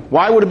thing.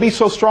 Why would it be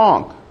so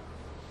strong?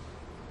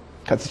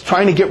 Because it's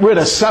trying to get rid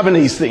of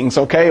 70s things,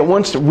 okay? It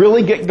wants to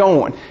really get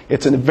going.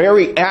 It's a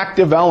very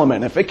active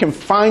element. If it can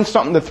find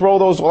something to throw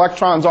those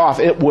electrons off,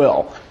 it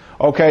will.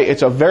 Okay?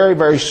 It's a very,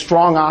 very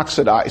strong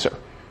oxidizer.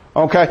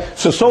 Okay?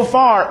 So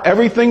far,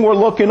 everything we're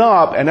looking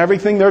up and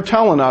everything they're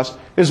telling us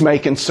is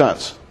making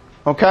sense.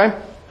 Okay?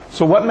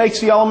 So what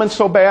makes the elements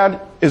so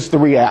bad is the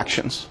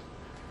reactions.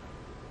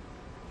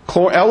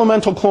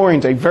 Elemental chlorine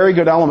is a very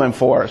good element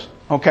for us.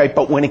 Okay,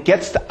 but when it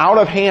gets out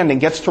of hand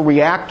and gets to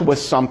react with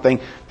something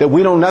that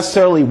we don't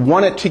necessarily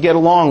want it to get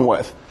along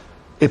with,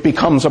 it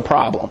becomes a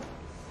problem.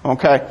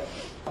 Okay?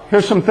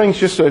 Here's some things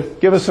just to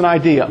give us an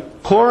idea.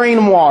 Chlorine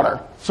and water.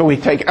 So we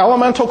take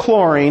elemental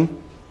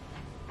chlorine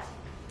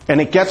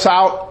and it gets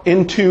out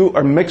into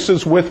or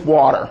mixes with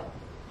water.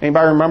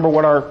 Anybody remember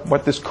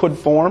what this could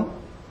form?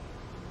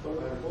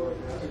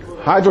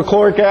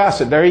 Hydrochloric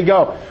acid. There you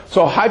go.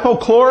 So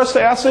hypochlorous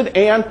acid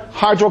and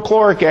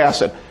hydrochloric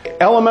acid.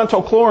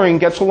 Elemental chlorine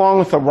gets along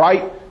with the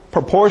right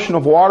proportion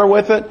of water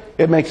with it.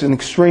 It makes an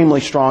extremely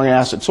strong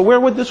acid. So where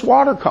would this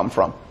water come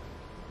from?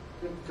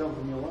 It would come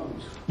from your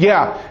lungs.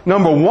 Yeah.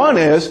 Number one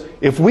is,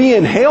 if we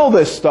inhale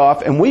this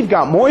stuff and we've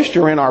got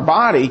moisture in our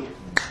body,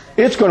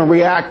 it's going to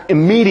react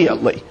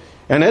immediately.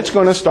 And it's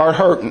going to start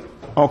hurting.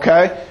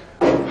 Okay?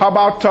 How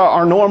about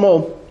our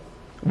normal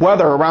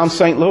weather around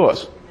St.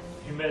 Louis?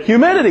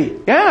 Humidity.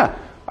 Yeah.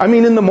 I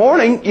mean, in the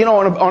morning, you know,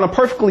 on a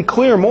perfectly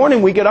clear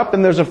morning, we get up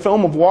and there's a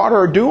film of water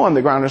or dew on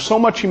the ground. There's so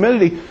much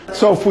humidity.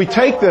 So if we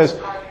take this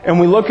and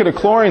we look at a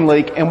chlorine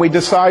leak and we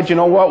decide, you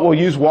know what, we'll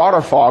use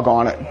water fog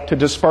on it to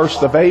disperse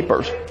the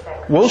vapors.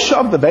 We'll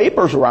shove the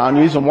vapors around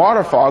using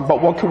water fog,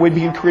 but what could we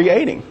be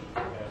creating?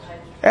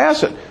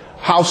 Acid.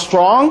 How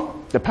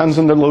strong? Depends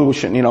on the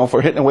dilution. You know, if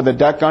we're hitting it with a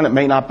deck gun, it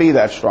may not be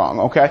that strong,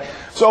 okay?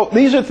 So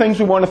these are things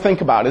we want to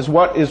think about, is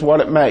what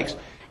it makes.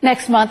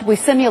 Next month, we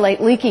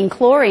simulate leaking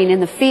chlorine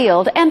in the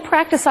field and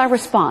practice our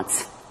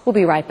response. We'll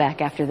be right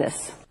back after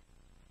this.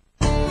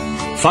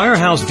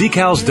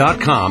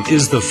 FirehouseDecals.com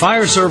is the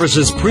fire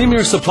service's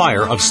premier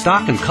supplier of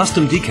stock and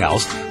custom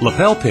decals,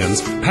 lapel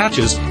pins,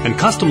 patches, and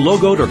custom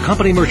logoed or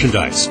company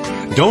merchandise.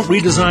 Don't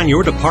redesign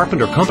your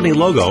department or company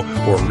logo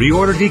or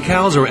reorder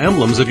decals or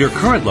emblems of your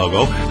current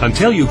logo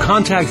until you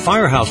contact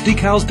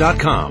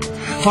FirehouseDecals.com.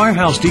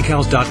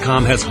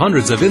 FirehouseDecals.com has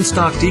hundreds of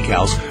in-stock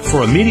decals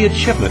for immediate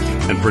shipment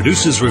and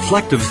produces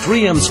reflective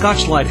 3M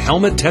Scotchlite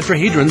helmet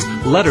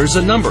tetrahedrons, letters,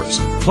 and numbers,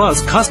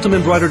 plus custom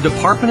embroidered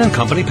department and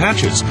company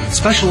patches,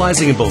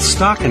 specializing in both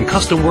stock and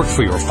custom work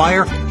for your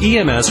fire,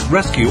 EMS,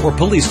 rescue, or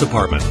police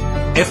department.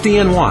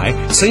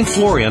 FDNY, St.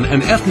 Florian,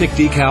 and ethnic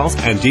decals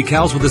and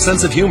decals with a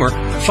sense of humor,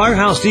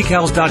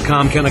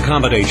 FirehouseDecals.com can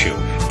accommodate you.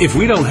 If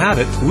we don't have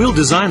it, we'll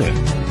design it.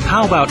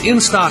 How about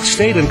in-stock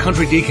state and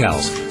country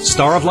decals,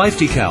 Star of Life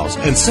decals,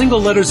 and single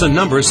letters and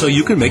numbers so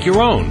you can make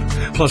your own?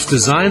 Plus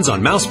designs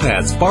on mouse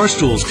pads, bar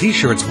stools,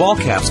 t-shirts, ball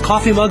caps,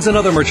 coffee mugs, and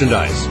other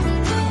merchandise.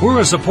 We're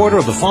a supporter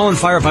of the Fallen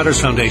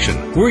Firefighters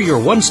Foundation. We're your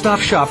one-stop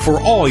shop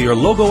for all your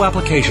logo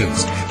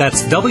applications.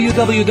 That's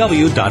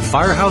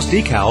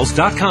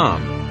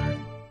www.firehousedecals.com.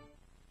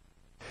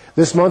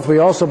 This month we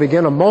also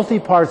begin a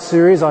multi-part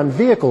series on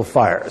vehicle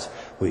fires.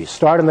 We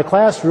start in the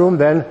classroom,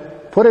 then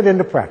put it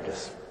into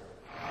practice.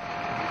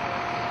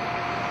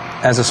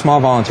 As a small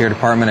volunteer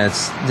department,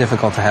 it's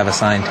difficult to have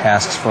assigned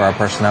tasks for our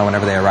personnel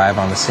whenever they arrive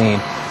on the scene.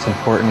 It's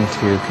important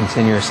to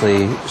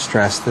continuously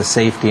stress the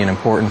safety and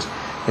importance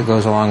that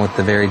goes along with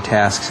the varied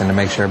tasks and to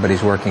make sure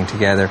everybody's working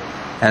together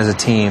as a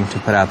team to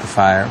put out the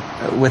fire.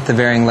 With the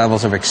varying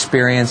levels of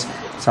experience,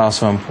 it's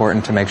also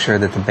important to make sure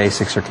that the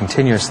basics are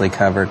continuously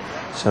covered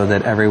so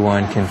that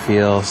everyone can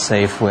feel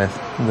safe with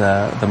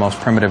the most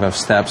primitive of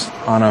steps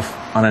on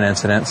an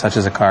incident, such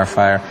as a car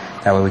fire.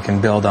 That way we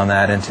can build on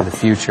that into the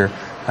future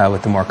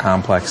with the more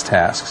complex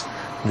tasks.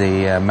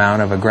 The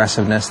amount of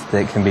aggressiveness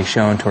that can be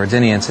shown towards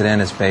any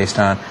incident is based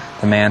on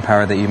the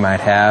manpower that you might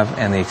have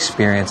and the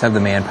experience of the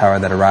manpower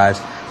that arrives.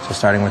 So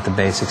starting with the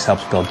basics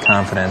helps build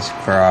confidence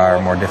for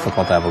our more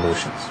difficult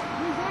evolutions.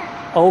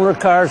 Older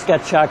cars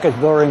got shock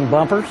absorbing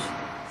bumpers.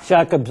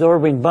 Shock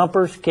absorbing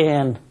bumpers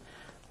can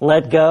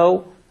let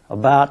go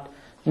about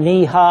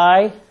knee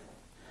high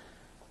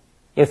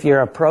if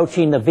you're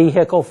approaching the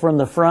vehicle from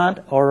the front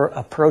or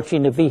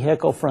approaching the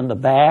vehicle from the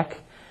back.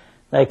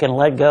 They can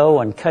let go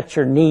and cut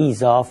your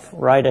knees off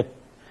right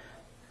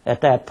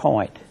at that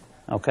point,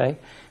 okay?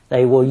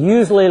 They will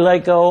usually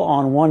let go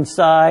on one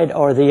side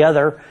or the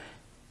other.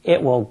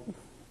 It will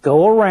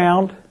go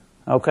around,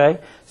 okay?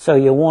 So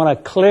you want to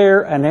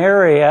clear an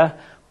area,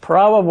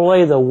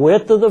 probably the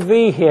width of the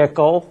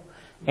vehicle,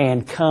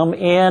 and come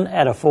in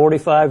at a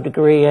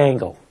 45-degree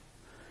angle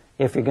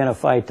if you're going to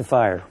fight the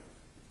fire.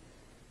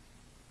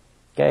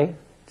 Okay?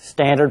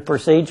 Standard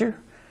procedure.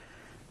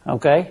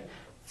 Okay?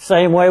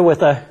 Same way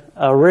with a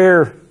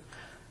rear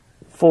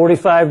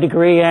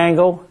 45-degree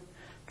angle.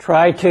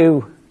 Try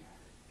to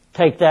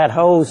take that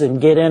hose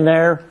and get in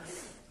there.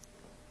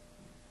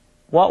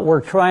 What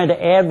we're trying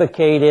to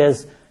advocate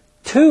is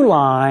two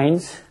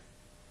lines,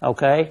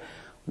 okay?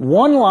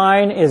 One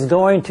line is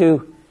going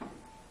to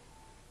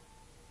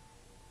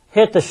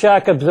hit the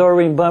shock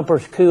absorbing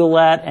bumpers, cool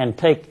that, and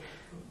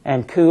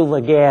cool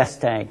the gas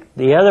tank.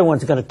 The other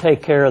one's going to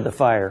take care of the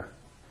fire.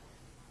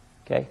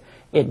 Okay?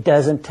 It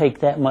doesn't take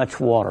that much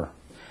water.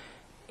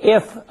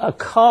 If a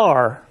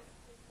car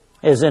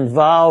is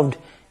involved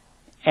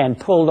and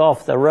pulled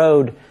off the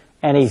road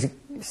and he's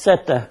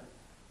set the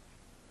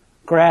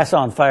grass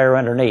on fire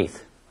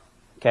underneath,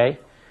 okay?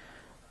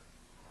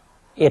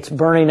 It's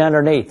burning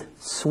underneath.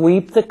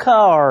 Sweep the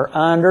car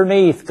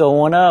underneath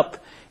going up.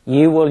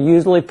 You will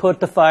usually put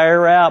the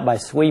fire out by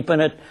sweeping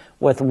it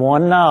with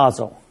one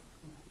nozzle,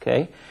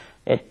 okay?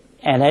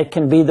 And it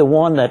can be the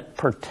one that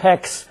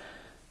protects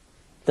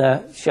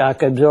the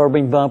shock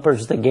absorbing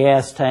bumpers, the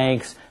gas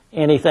tanks,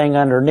 anything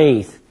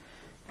underneath.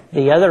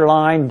 The other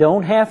line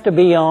don't have to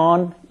be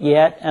on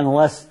yet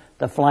unless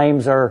the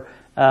flames are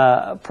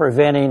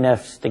preventing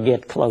us to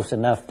get close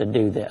enough to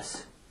do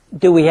this.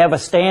 Do we have a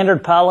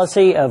standard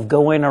policy of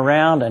going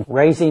around and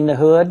raising the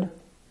hood,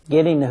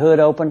 getting the hood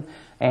open,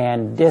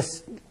 and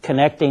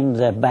disconnecting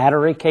the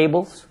battery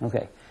cables?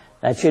 Okay.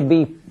 That should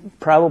be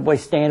probably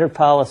standard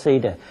policy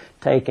to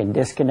take and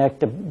disconnect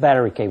the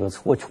battery cables.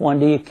 Which one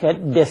do you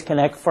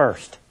disconnect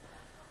first?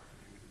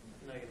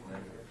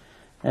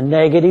 The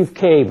negative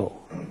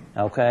cable,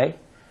 okay,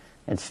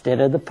 instead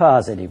of the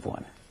positive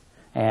one.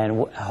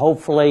 And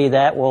hopefully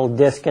that will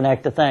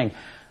disconnect the thing.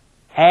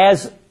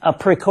 As a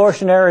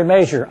precautionary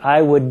measure,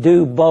 I would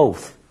do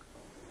both.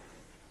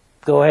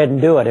 Go ahead and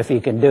do it if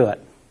you can do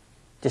it.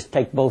 Just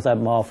take both of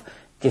them off.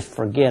 Just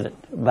forget it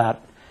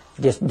about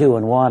just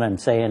doing one and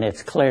saying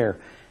it's clear.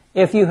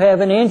 If you have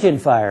an engine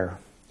fire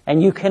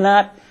and you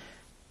cannot,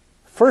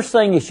 first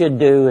thing you should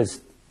do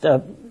is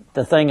the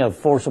thing of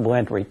forcible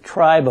entry.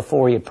 Try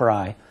before you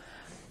pry.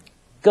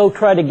 Go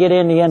try to get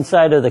in the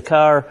inside of the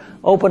car,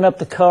 open up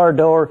the car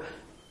door,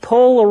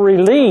 pull a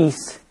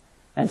release,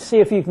 and see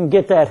if you can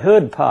get that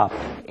hood popped.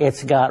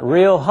 It's got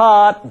real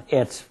hot,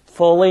 it's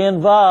fully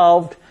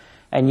involved,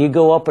 and you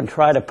go up and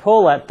try to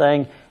pull that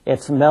thing,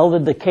 it's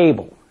melted the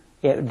cable.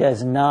 It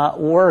does not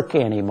work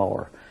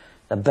anymore.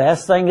 The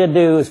best thing to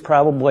do is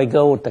probably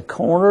go with the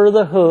corner of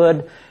the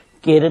hood,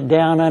 get it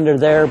down under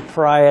there,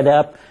 pry it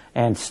up,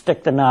 and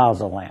stick the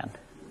nozzle in.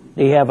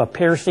 Do you have a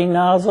piercing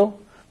nozzle?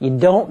 You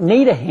don't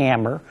need a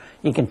hammer.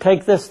 You can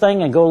take this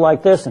thing and go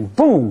like this and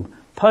boom,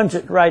 punch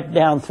it right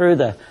down through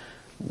the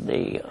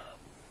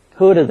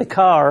hood of the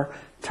car,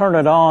 turn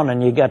it on,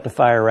 and you got the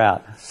fire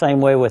out.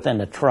 Same way within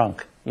the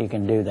trunk, you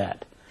can do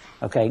that.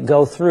 Okay,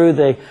 go through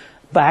the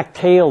back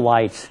tail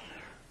lights,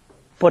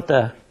 put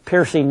the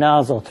piercing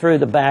nozzle through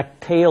the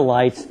back tail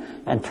lights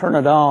and turn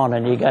it on,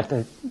 and you got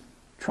the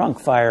trunk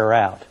fire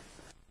out.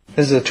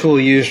 This is a tool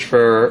used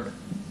for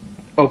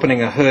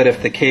opening a hood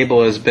if the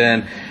cable has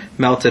been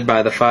melted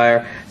by the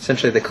fire.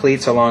 Essentially, the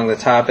cleats along the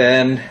top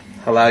end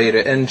allow you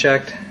to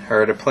inject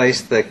or to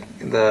place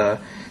the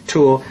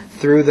tool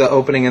through the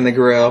opening in the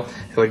grill.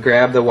 It would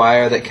grab the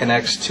wire that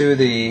connects to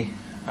the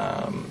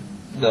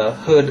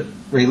hood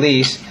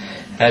release.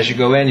 As you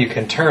go in, you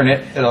can turn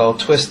it. It'll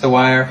twist the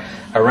wire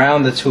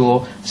around the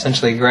tool,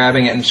 essentially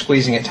grabbing it and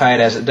squeezing it tight.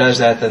 As it does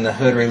that, then the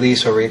hood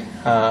release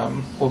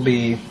will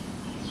be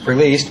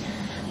released.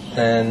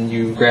 Then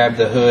you grab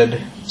the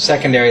hood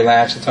secondary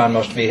latch that's on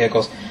most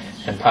vehicles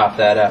and pop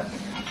that up.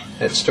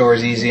 It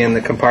stores easy in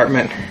the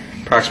compartment,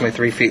 approximately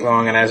 3 feet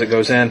long, and as it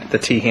goes in, the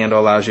T-handle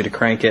allows you to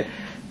crank it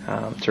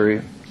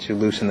to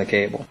loosen the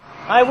cable.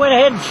 I went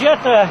ahead and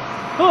shut the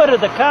hood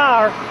of the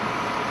car. In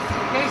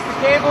case the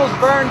cable is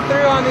burned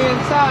through on the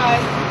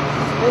inside,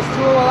 this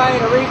tool will allow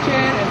you to reach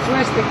in and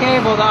twist the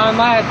cable to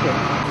unlatch it.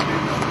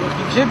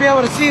 You should be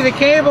able to see the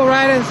cable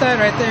right inside.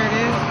 Right there it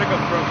is. Pick up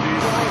front,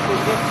 please.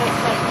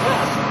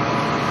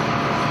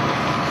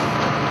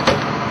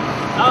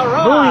 All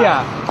right.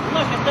 Booyah.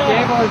 Look at that. The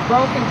cable is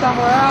broken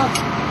somewhere else.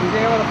 He's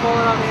able to pull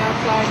it on the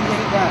outside and get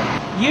it done.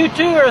 You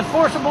two are the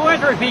forcible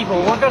entry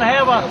people. We're going to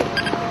have a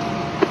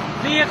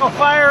vehicle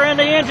fire in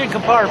the engine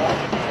compartment.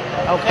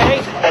 Okay?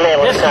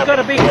 This is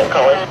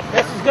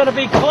going to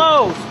be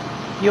closed.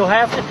 You'll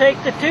have to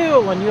take the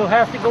tool and you'll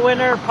have to go in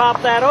there and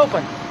pop that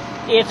open.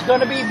 It's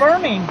going to be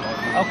burning.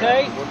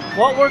 Okay?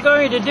 What we're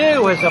going to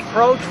do is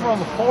approach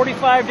from a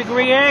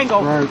 45-degree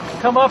angle. Right.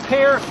 Come up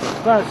here.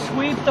 Going to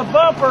sweep the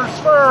bumpers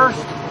first.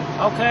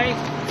 Okay?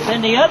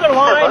 Then the other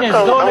line is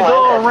going to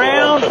go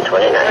around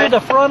to the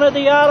front of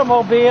the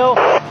automobile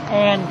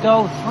and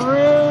go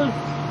through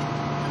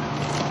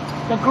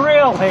the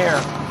grill here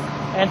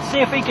and see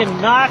if he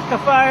can knock the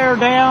fire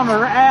down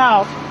or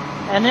out,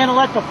 and then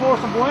let the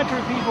forcible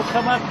entry people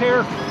come up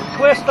here,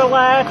 twist the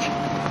latch,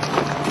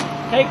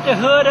 take the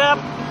hood up,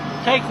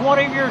 take one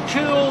of your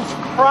tools,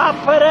 prop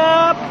it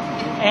up,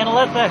 and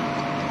let the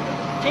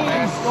team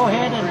go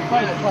ahead and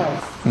fight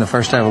fire. In the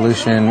first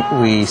evolution,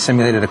 we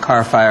simulated a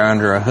car fire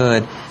under a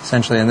hood.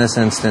 Essentially, in this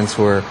instance,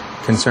 we're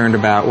concerned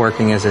about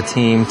working as a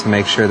team to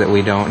make sure that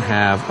we don't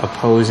have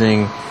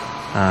opposing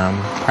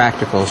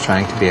practicals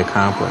trying to be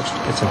accomplished.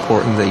 It's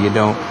important that you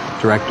don't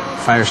direct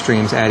fire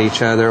streams at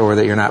each other, or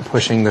that you're not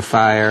pushing the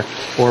fire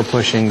or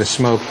pushing the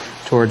smoke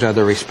towards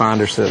other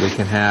responders, so that we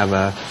can have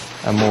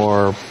a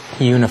more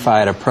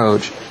unified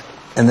approach.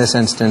 In this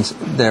instance,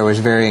 there was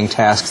varying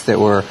tasks that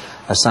were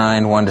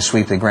assigned, one to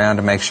sweep the ground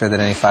to make sure that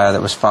any fire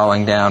that was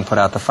falling down put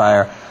out the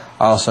fire,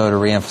 also to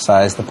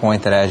reemphasize the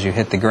point that as you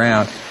hit the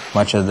ground,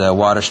 much of the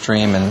water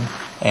stream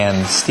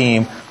and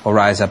steam will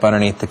rise up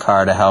underneath the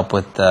car to help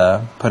with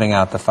putting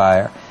out the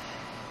fire.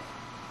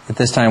 At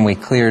this time, we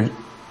cleared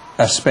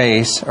a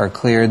space, or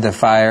cleared the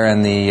fire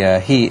and the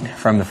heat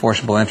from the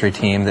forcible entry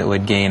team that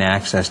would gain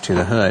access to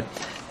the hood.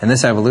 In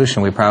this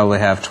evolution, we probably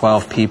have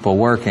 12 people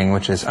working,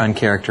 which is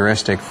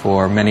uncharacteristic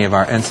for many of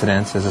our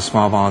incidents. As a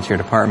small volunteer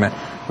department,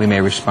 we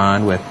may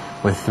respond with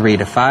 3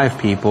 to 5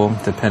 people,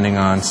 depending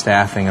on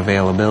staffing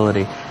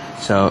availability.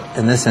 So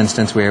in this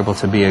instance, we're able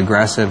to be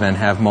aggressive and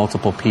have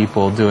multiple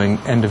people doing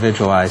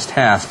individualized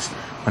tasks.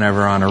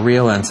 Whenever on a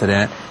real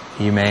incident,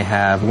 you may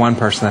have one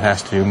person that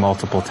has to do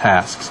multiple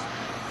tasks.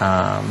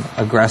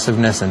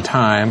 Aggressiveness and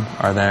time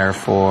are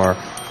therefore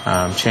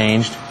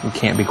changed. You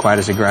can't be quite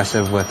as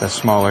aggressive with a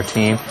smaller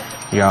team.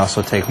 You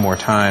also take more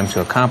time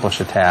to accomplish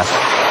a task.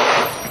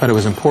 But it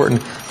was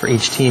important for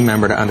each team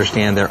member to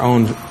understand their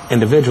own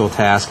individual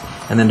task,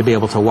 and then to be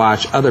able to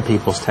watch other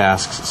people's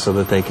tasks so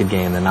that they could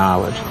gain the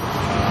knowledge.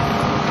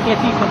 If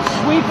you can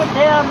sweep it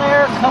down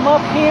there, come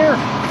up here,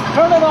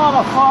 turn it on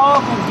a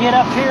fog, and get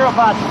up here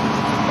about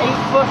 8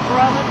 foot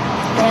from it,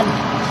 and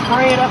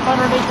spray it up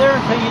underneath there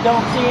until you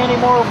don't see any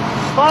more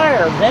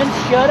fire. Then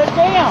shut it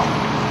down.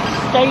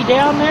 Stay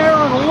down there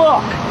and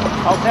look,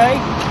 okay?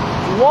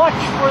 Watch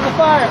for the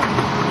fire.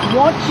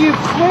 Once you've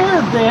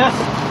cleared this,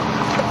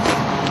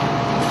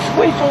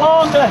 sweep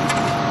along the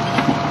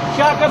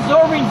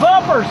shock-absorbing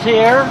bumpers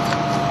here,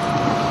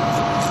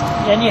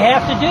 and you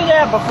have to do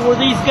that before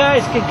these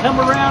guys can come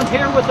around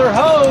here with their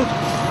hose,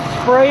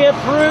 spray it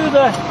through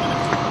the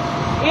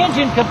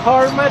engine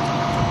compartment.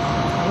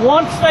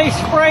 Once they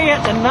spray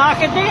it, then knock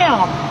it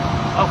down,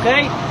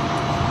 okay?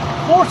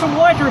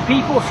 Forcible entry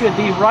people should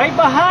be right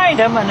behind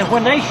them, and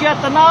when they shut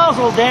the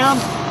nozzle down,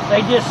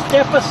 they just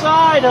step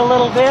aside a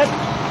little bit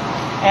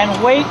and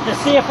wait to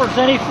see if there's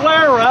any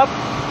flare-up.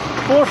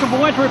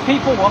 Forcible entry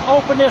people will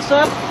open this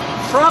up,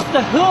 prop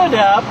the hood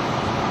up,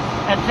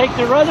 and take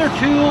their other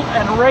tool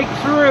and rake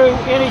through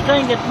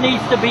anything that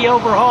needs to be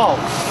overhauled.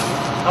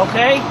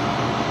 Okay?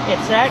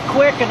 It's that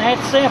quick and that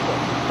simple.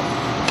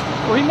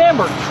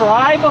 Remember,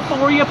 try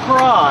before you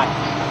pry.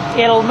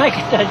 It'll make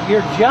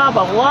your job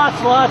a lot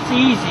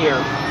easier,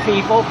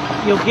 people.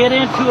 You'll get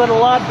into it a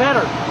lot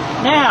better.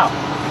 Now,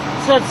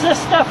 since this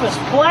stuff is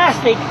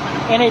plastic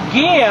and it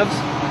gives,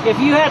 if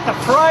you have to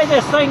pry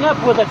this thing up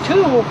with a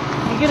tool,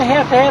 you going to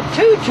have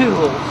two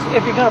tools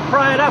if you're going to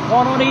pry it up,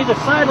 one on either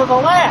side of the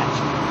latch.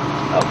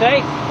 Okay?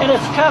 And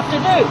it's tough to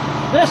do.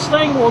 This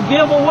thing will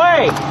give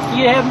away.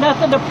 You have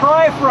nothing to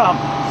pry from.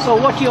 So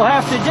what you'll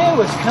have to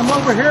do is come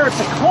over here at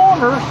the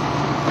corner,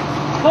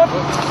 put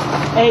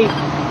a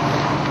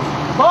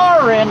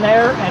bar in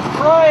there and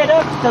pry it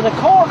up to the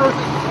corner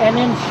and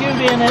then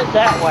shoot in it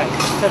that way.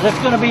 Because it's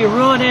going to be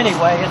ruined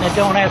anyway and they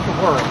don't have to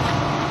worry.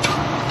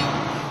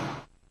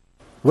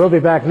 We'll be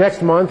back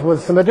next month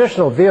with some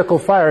additional vehicle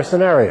fire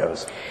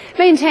scenarios.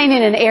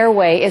 Maintaining an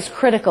airway is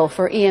critical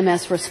for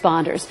EMS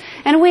responders,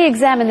 and we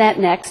examine that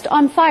next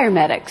on Fire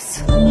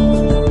Medics.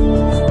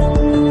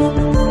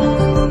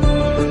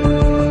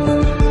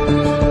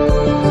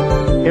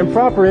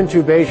 Improper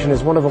intubation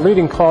is one of the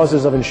leading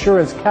causes of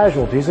insurance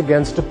casualties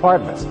against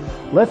departments.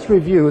 Let's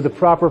review the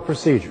proper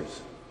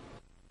procedures.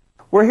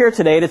 We're here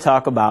today to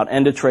talk about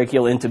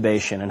endotracheal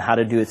intubation and how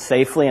to do it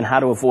safely and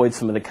how to avoid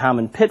some of the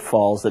common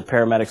pitfalls that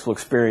paramedics will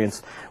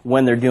experience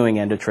when they're doing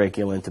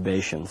endotracheal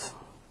intubations.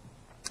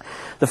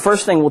 The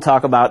first thing we'll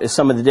talk about is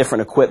some of the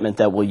different equipment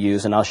that we'll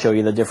use, and I'll show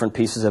you the different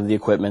pieces of the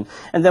equipment,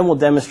 and then we'll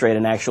demonstrate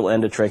an actual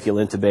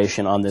endotracheal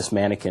intubation on this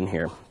mannequin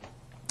here.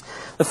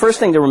 The first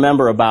thing to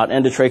remember about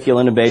endotracheal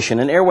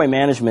intubation and airway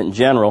management in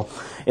general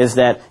is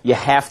that you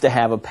have to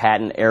have a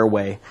patent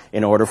airway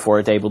in order for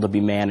it able to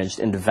be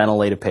managed and to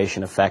ventilate a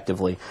patient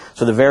effectively.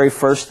 So the very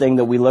first thing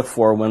that we look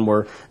for when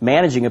we're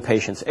managing a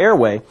patient's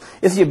airway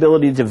is the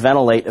ability to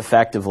ventilate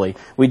effectively.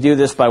 We do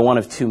this by one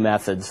of two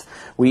methods.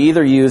 We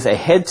either use a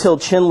head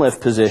tilt chin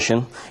lift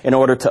position in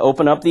order to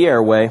open up the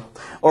airway,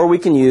 or we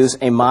can use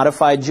a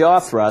modified jaw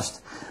thrust,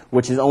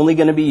 which is only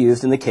going to be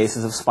used in the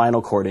cases of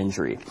spinal cord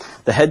injury.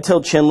 The head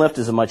tilt chin lift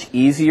is a much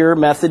easier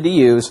method to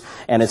use,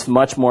 and it's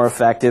much more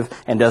effective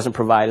and doesn't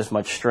provide as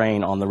much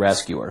strain on the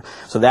rescuer.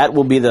 So that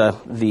will be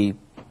the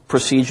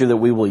procedure that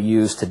we will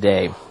use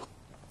today.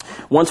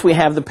 Once we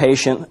have the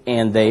patient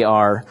and they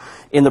are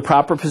in the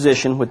proper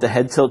position with the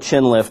head tilt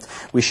chin lift,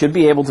 we should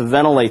be able to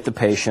ventilate the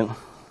patient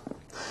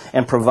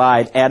and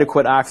provide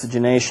adequate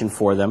oxygenation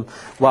for them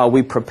while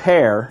we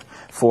prepare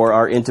for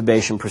our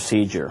intubation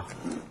procedure.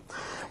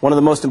 One of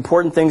the most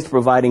important things to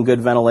providing good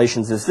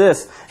ventilations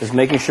is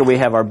making sure we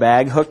have our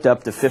bag hooked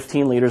up to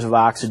 15 liters of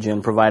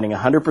oxygen, providing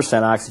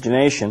 100%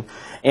 oxygenation,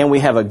 and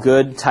we have a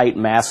good, tight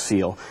mask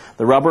seal.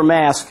 The rubber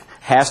mask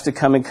has to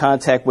come in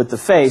contact with the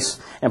face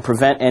and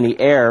prevent any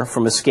air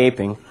from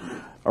escaping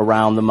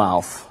around the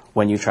mouth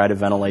when you try to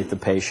ventilate the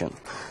patient.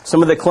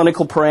 Some of the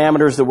clinical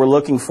parameters that we're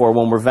looking for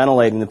when we're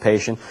ventilating the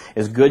patient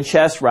is good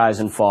chest rise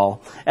and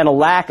fall and a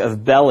lack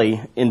of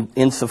belly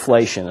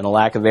insufflation and a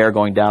lack of air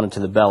going down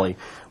into the belly.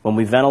 When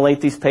we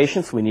ventilate these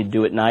patients, we need to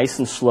do it nice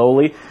and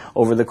slowly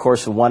over the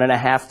course of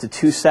 1.5 to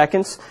 2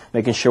 seconds,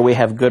 making sure we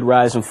have good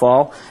rise and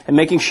fall, and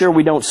making sure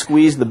we don't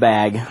squeeze the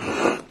bag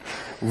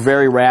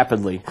very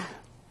rapidly.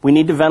 We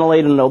need to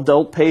ventilate an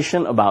adult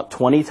patient about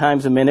 20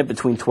 times a minute,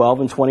 between 12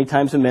 and 20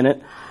 times a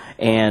minute.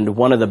 And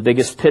one of the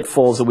biggest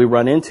pitfalls that we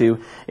run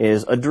into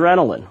is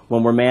adrenaline.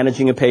 When we're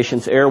managing a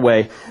patient's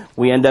airway,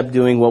 we end up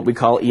doing what we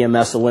call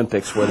EMS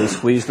Olympics, where they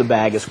squeeze the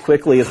bag as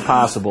quickly as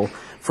possible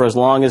for as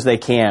long as they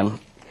can.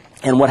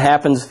 And what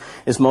happens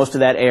is most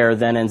of that air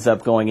then ends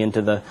up going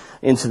into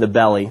the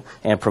belly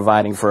and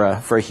providing for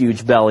a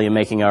huge belly and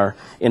making our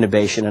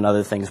intubation and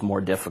other things more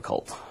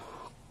difficult.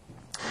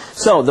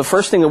 So the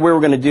first thing that we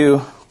were going to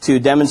do to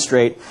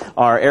demonstrate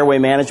our airway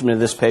management of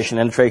this patient,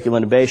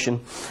 endotracheal intubation,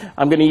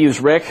 I'm going to use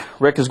Rick.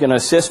 Rick is going to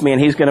assist me, and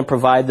he's going to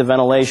provide the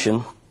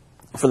ventilation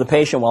for the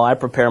patient while I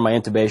prepare my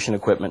intubation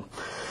equipment.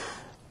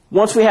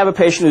 Once we have a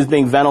patient who's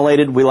being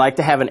ventilated, we like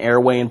to have an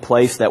airway in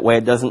place. That way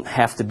it doesn't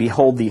have to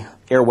hold the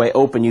airway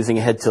open using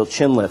a head tilt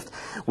chin lift.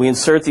 We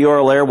insert the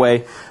oral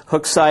airway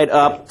hook side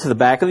up to the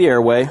back of the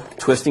airway,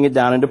 twisting it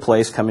down into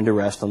place, coming to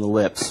rest on the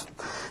lips.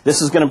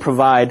 This is going to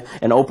provide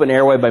an open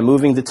airway by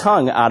moving the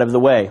tongue out of the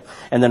way.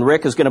 And then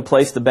Rick is going to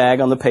place the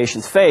bag on the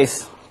patient's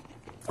face,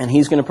 and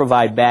he's going to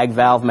provide bag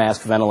valve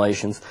mask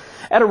ventilations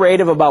at a rate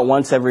of about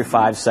once every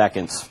 5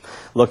 seconds,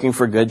 looking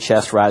for good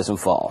chest rise and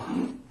fall.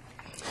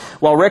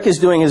 While Rick is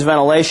doing his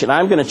ventilation,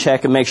 I'm going to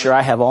check and make sure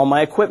I have all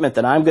my equipment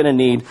that I'm going to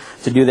need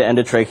to do the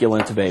endotracheal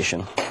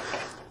intubation.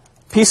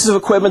 Pieces of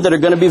equipment that are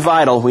going to be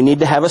vital. We need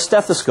to have a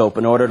stethoscope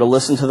in order to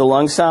listen to the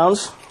lung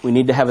sounds. We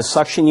need to have a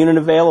suction unit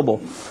available.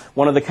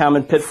 One of the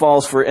common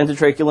pitfalls for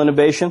endotracheal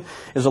intubation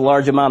is a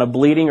large amount of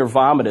bleeding or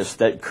vomitus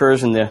that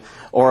occurs in the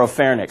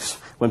oropharynx.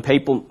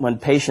 When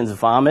patients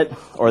vomit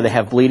or they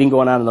have bleeding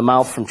going on in the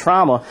mouth from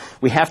trauma,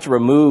 we have to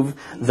remove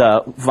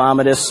the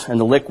vomitus and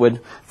the liquid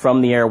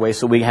from the airway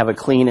so we have a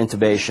clean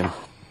intubation.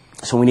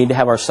 So we need to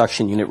have our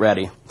suction unit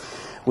ready.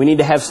 We need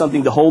to have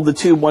something to hold the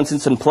tube once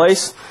it's in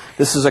place.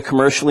 This is a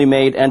commercially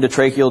made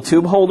endotracheal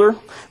tube holder.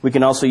 We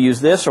can also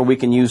use this, or we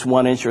can use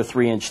 1-inch or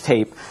 3-inch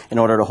tape in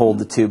order to hold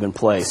the tube in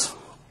place.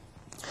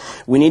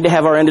 We need to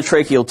have our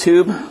endotracheal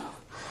tube.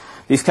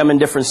 These come in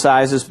different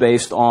sizes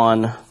based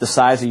on the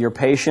size of your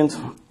patient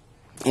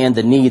and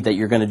the need that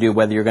you're going to do,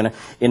 whether you're going to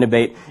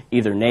intubate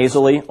either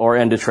nasally or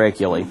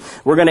endotracheally.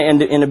 We're going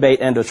to intubate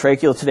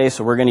endotracheal today,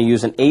 so we're going to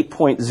use an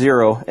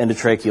 8.0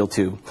 endotracheal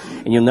tube.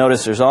 And you'll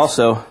notice there's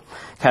also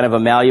kind of a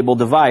malleable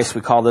device.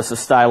 We call this a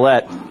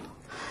stylet.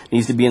 It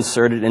needs to be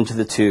inserted into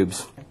the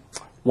tubes.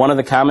 One of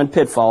the common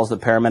pitfalls that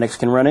paramedics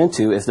can run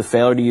into is the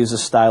failure to use a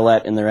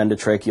stylet in their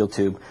endotracheal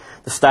tube.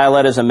 The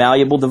stylet is a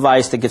malleable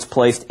device that gets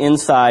placed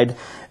inside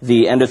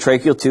the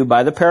endotracheal tube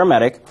by the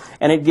paramedic,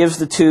 and it gives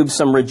the tube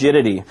some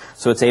rigidity,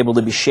 so it's able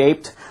to be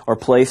shaped or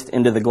placed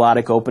into the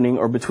glottic opening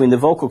or between the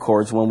vocal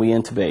cords when we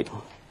intubate.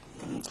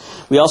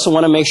 We also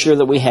want to make sure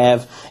that we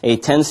have a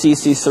 10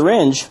 cc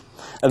syringe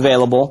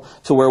available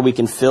to where we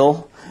can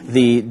fill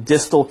the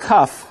distal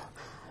cuff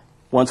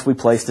once we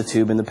place the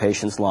tube in the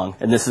patient's lung.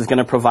 And this is going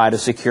to provide a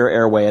secure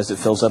airway as it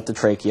fills up the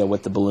trachea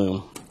with the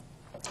balloon.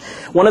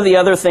 One of the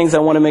other things I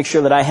want to make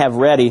sure that I have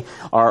ready,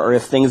 or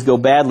if things go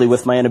badly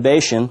with my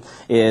intubation,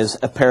 is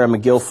a pair of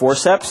McGill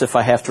forceps if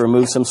I have to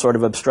remove some sort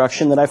of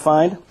obstruction that I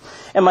find,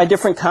 and my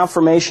different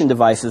confirmation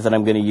devices that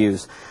I'm going to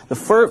use. The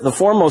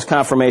foremost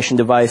confirmation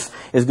device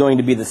is going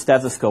to be the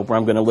stethoscope, where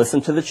I'm going to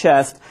listen to the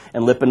chest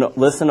and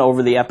listen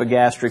over the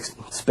epigastric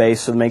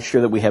space to make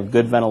sure that we have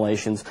good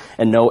ventilations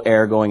and no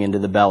air going into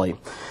the belly.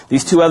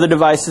 These two other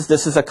devices,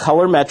 this is a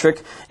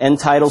colorimetric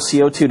end-tidal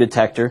CO2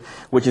 detector,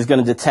 which is going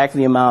to detect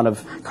the amount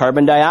of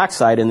carbon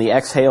dioxide in the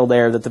exhaled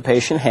air that the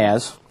patient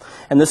has.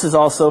 And this is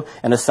also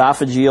an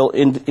esophageal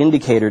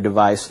indicator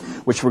device,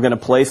 which we're going to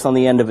place on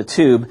the end of a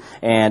tube,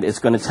 and it's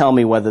going to tell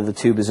me whether the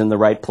tube is in the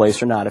right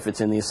place or not, if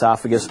it's in the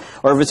esophagus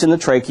or if it's in the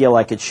trachea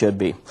like it should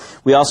be.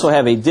 We also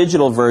have a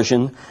digital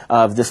version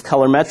of this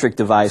colorimetric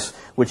device,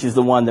 which is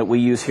the one that we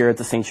use here at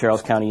the St.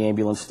 Charles County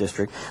Ambulance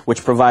District,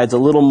 which provides a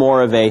little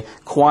more of a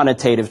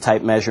quantitative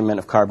type measurement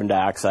of carbon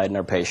dioxide in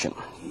our patient.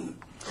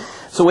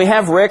 So we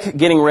have Rick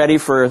getting ready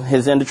for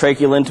his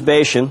endotracheal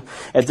intubation.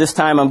 At this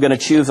time, I'm going to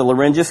choose a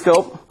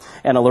laryngoscope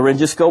and a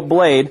laryngoscope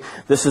blade.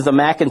 This is a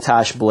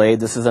Macintosh blade.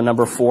 This is a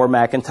number 4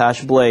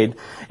 Macintosh blade,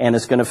 and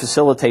it's going to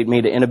facilitate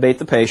me to intubate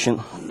the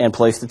patient and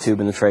place the tube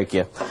in the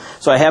trachea.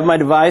 So I have my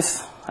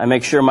device. I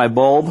make sure my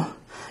bulb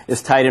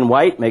is tight and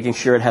white, making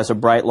sure it has a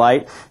bright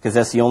light, because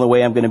that's the only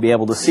way I'm going to be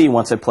able to see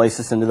once I place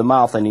this into the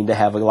mouth. I need to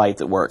have a light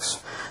that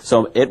works.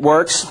 So it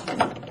works.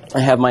 I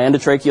have my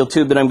endotracheal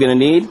tube that I'm going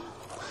to need,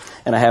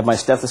 and I have my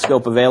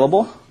stethoscope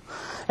available.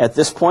 At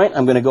this point,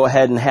 I'm going to go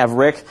ahead and have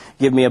Rick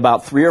give me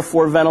about 3 or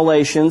 4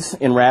 ventilations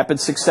in rapid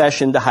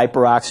succession to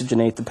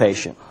hyperoxygenate the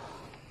patient.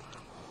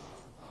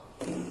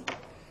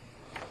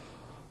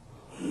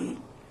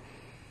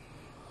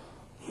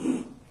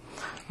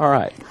 All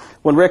right.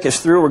 When Rick is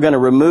through, we're going to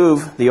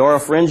remove the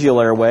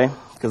oropharyngeal airway,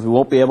 because we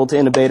won't be able to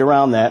intubate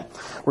around that.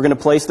 We're going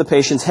to place the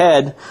patient's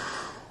head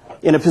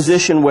in a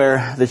position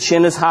where the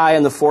chin is high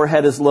and the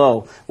forehead is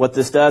low. What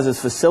this does is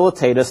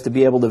facilitate us to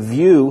be able to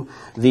view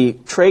the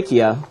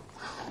trachea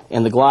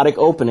and the glottic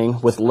opening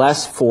with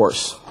less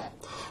force.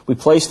 We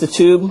place the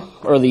tube,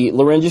 or the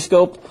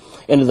laryngoscope,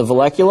 into the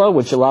vallecula,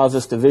 which allows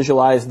us to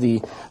visualize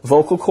the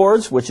vocal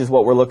cords, which is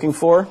what we're looking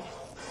for.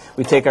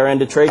 We take our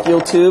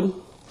endotracheal tube,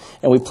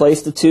 and we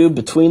place the tube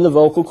between the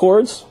vocal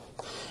cords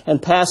and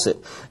pass it.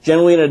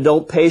 Generally, in an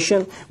adult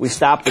patient, we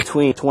stop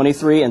between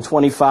 23 and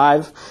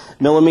 25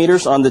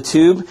 millimeters on the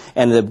tube,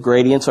 and the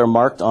gradients are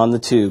marked on the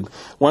tube.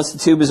 Once the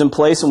tube is in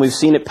place and we've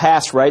seen it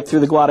pass right through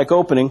the glottic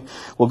opening,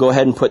 we'll go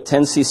ahead and put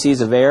 10 cc's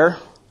of air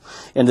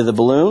into the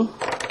balloon.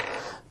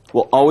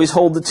 We'll always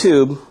hold the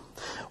tube.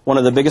 One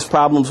of the biggest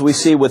problems we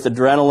see with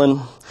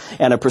adrenaline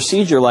and a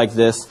procedure like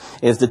this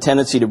is the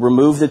tendency to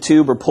remove the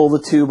tube or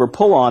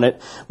pull on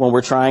it when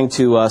we're trying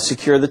to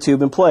secure the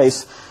tube in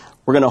place.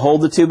 We're going to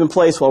hold the tube in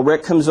place while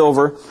Rick comes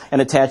over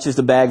and attaches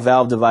the bag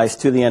valve device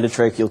to the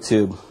endotracheal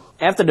tube.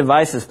 After the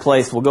device is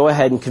placed, we'll go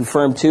ahead and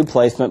confirm tube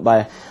placement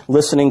by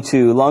listening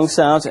to lung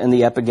sounds in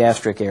the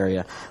epigastric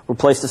area. We'll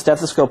place the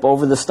stethoscope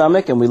over the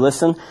stomach, and we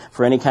listen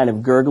for any kind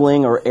of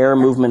gurgling or air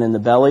movement in the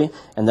belly,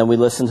 and then we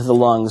listen to the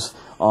lungs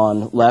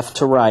on left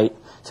to right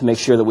to make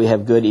sure that we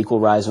have good equal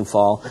rise and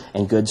fall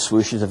and good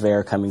swooshes of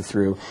air coming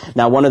through.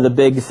 Now, one of the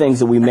big things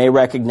that we may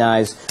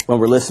recognize when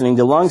we're listening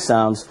to lung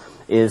sounds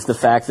is the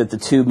fact that the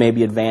tube may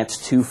be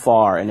advanced too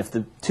far. And if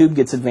the tube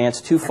gets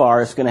advanced too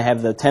far, it's going to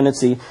have the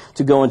tendency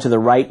to go into the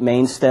right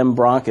main stem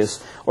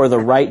bronchus or the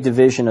right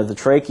division of the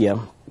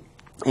trachea.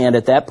 And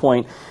at that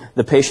point,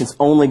 the patient's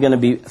only going to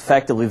be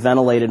effectively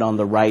ventilated on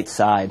the right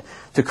side.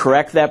 To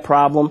correct that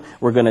problem,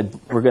 we're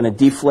going to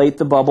deflate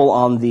the bubble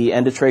on the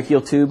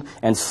endotracheal tube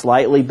and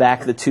slightly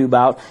back the tube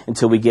out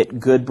until we get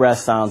good breath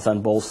sounds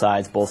on both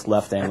sides, both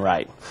left and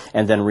right,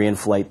 and then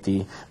reinflate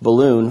the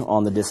balloon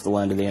on the distal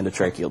end of the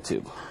endotracheal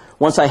tube.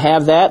 Once I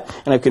have that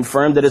and I've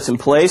confirmed that it's in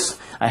place,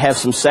 I have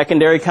some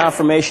secondary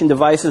confirmation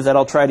devices that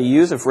I'll try to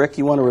use. If, Rick,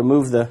 you want to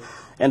remove the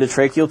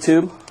endotracheal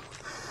tube.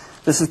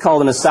 This is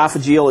called an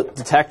esophageal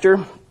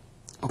detector.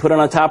 Put it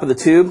on top of the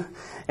tube,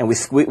 and we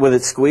with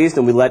it squeezed,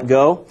 and we let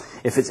go.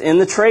 If it's in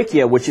the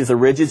trachea, which is a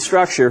rigid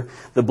structure,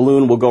 the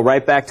balloon will go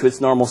right back to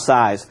its normal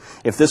size.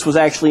 If this was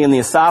actually in the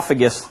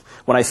esophagus,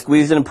 when I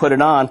squeezed it and put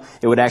it on,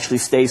 it would actually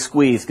stay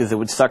squeezed because it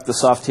would suck the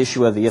soft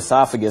tissue of the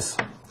esophagus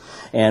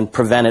and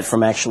prevent it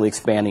from actually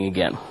expanding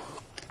again.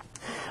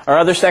 Our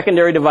other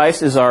secondary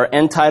device is our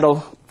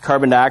end-tidal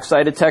carbon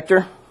dioxide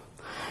detector,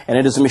 and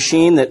it is a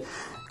machine that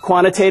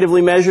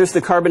quantitatively measures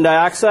the carbon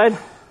dioxide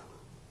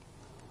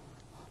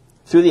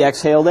through the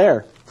exhaled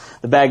air.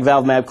 The bag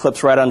valve map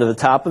clips right onto the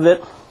top of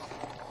it,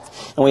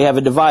 and we have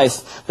a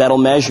device that'll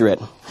measure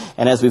it.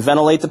 And as we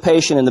ventilate the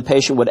patient and the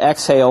patient would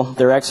exhale,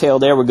 their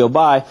exhaled air would go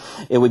by,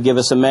 it would give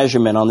us a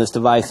measurement on this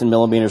device in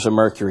millimeters of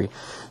mercury.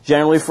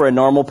 Generally, for a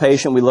normal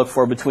patient, we look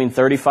for between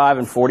 35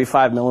 and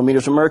 45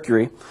 millimeters of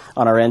mercury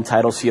on our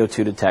end-tidal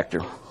CO2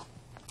 detector.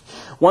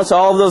 Once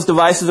all of those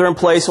devices are in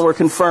place and we're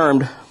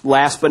confirmed,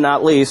 last but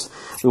not least,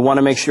 we want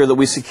to make sure that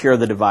we secure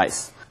the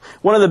device.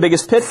 One of the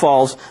biggest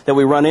pitfalls that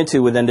we run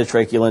into with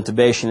endotracheal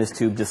intubation is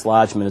tube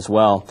dislodgement as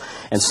well.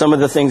 And some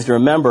of the things to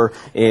remember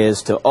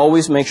is to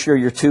always make sure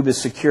your tube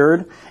is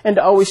secured and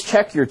to always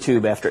check your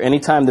tube after any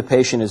time the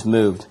patient is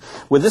moved.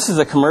 Well, this is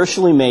a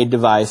commercially made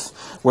device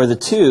where the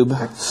tube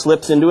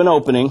slips into an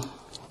opening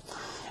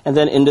and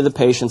then into the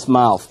patient's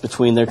mouth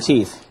between their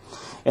teeth.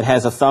 It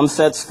has a thumb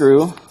set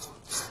screw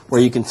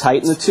where you can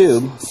tighten the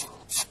tube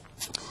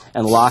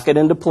and lock it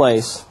into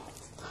place,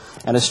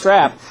 and a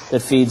strap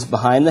that feeds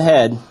behind the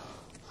head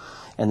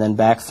and then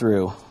back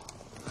through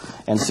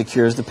and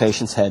secures the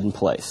patient's head in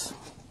place.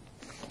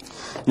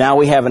 Now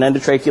we have an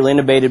endotracheal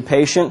intubated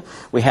patient.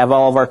 We have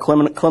all of our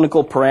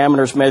clinical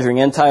parameters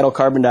measuring end-tidal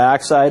carbon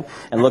dioxide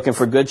and looking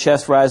for good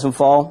chest rise and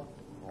fall.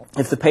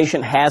 If the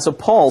patient has a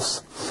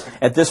pulse,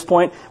 at this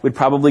point, we'd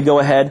probably go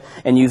ahead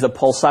and use a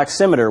pulse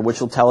oximeter,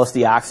 which will tell us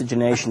the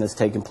oxygenation that's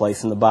taking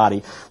place in the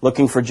body,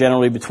 looking for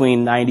generally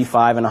between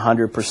 95 and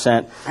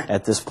 100%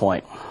 at this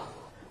point.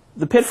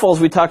 The pitfalls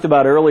we talked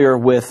about earlier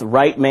with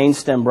right main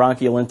stem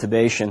bronchial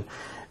intubation,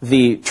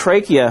 the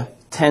trachea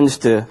tends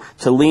to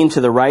lean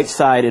to the right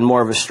side in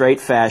more of a straight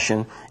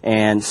fashion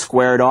and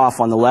square it off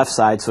on the left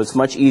side, so it's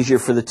much easier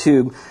for the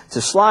tube to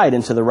slide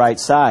into the right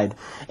side.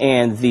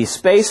 And the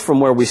space from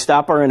where we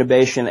stop our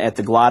intubation at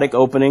the glottic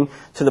opening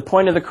to the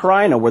point of the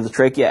carina where the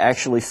trachea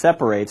actually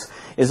separates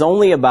is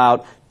only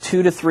about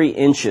 2 to 3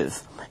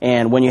 inches.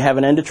 And when you have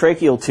an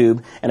endotracheal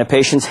tube and a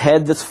patient's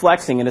head that's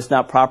flexing and it's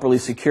not properly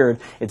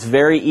secured, it's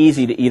very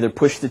easy to either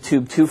push the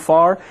tube too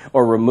far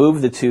or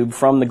remove the tube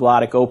from the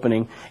glottic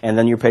opening, and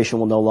then your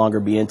patient will no longer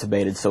be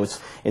intubated. So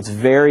it's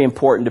very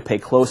important to pay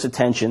close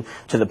attention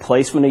to the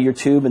placement of your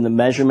tube and the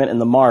measurement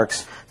and the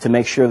marks to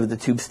make sure that the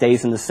tube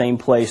stays in the same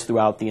place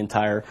throughout the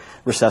entire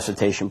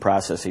resuscitation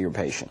process of your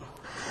patient.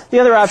 The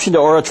other option to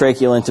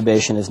orotracheal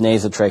intubation is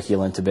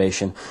nasotracheal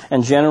intubation,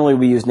 and generally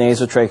we use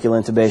nasotracheal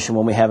intubation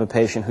when we have a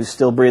patient who's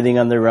still breathing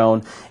on their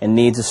own and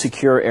needs a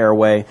secure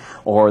airway,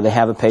 or they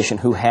have a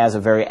patient who has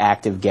a very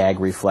active gag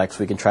reflex.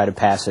 We can try to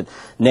pass it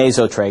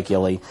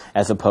nasotracheally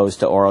as opposed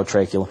to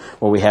orotracheal,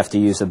 where we have to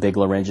use a big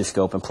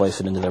laryngoscope and place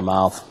it into their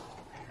mouth.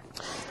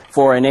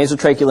 For a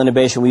nasotracheal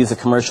intubation, we use a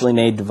commercially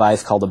made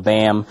device called a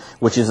BAM,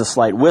 which is a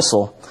slight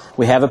whistle.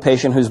 We have a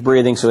patient who's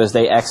breathing, so as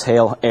they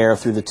exhale air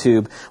through the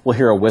tube, we'll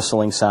hear a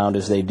whistling sound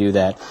as they do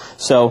that.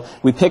 So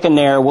we pick a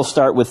nair. We'll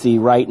start with the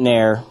right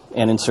nair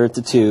and insert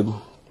the tube.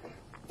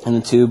 And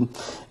the tube,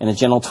 in a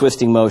gentle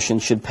twisting motion,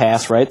 should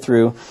pass right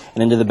through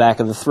and into the back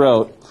of the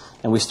throat,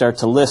 and we start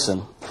to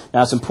listen.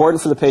 Now, it's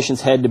important for the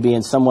patient's head to be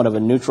in somewhat of a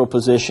neutral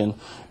position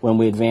when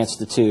we advance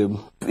the tube.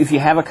 If you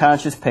have a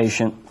conscious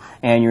patient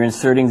and you're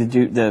inserting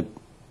the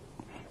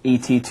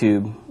ET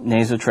tube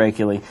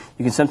nasotracheally,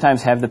 you can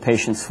sometimes have the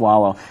patient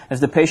swallow. As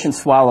the patient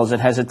swallows,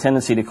 it has a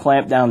tendency to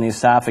clamp down the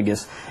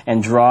esophagus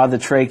and draw the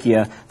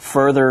trachea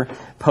further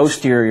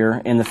posterior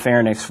in the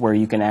pharynx, where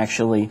you can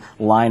actually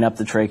line up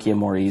the trachea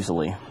more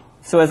easily.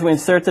 So as we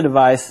insert the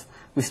device,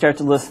 we start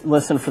to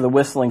listen for the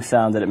whistling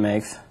sound that it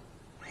makes.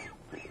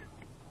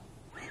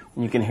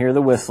 And you can hear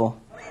the whistle.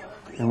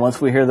 And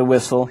once we hear the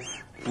whistle,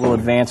 we'll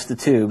advance the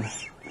tube.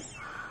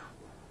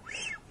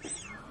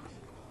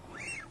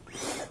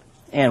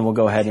 And we'll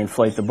go ahead and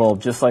inflate the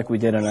bulb, just like we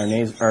did on our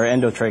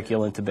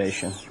endotracheal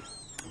intubation.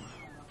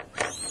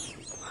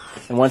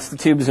 And once the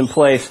tube is in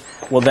place,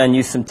 we'll then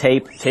use some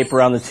tape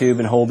around the tube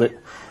and hold it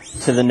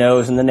to the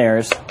nose and the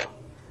nares.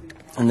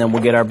 And then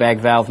we'll get our bag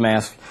valve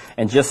mask.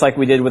 And just like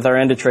we did with our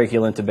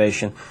endotracheal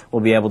intubation,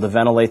 we'll be able to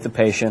ventilate the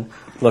patient,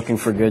 looking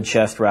for good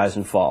chest rise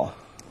and fall.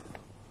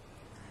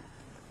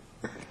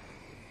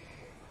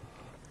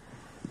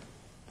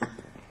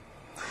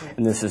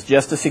 And this is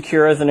just as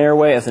secure as an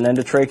airway as an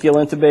endotracheal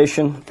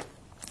intubation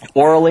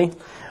orally,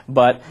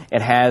 but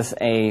it has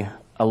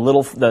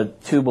the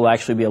tube will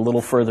actually be a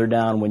little further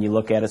down when you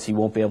look at it, so you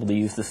won't be able to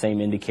use the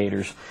same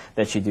indicators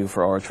that you do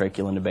for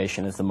orotracheal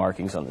intubation as the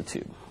markings on the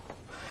tube.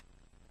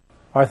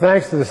 Our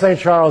thanks to the St.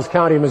 Charles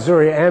County,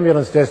 Missouri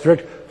Ambulance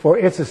District for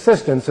its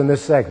assistance in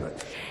this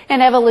segment. In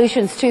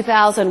Evolutions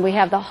 2000, we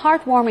have the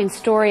heartwarming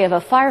story of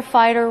a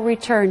firefighter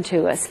returned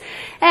to us.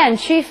 And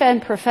Chief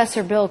and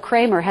Professor Bill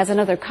Kramer has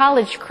another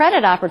college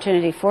credit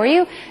opportunity for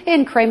you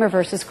in Kramer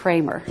versus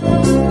Kramer.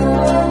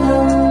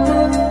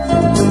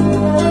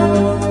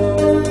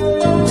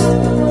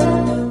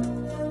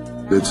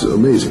 It's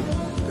amazing.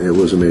 It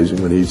was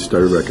amazing when he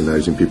started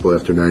recognizing people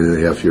after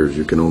 9.5 years.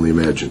 You can only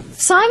imagine.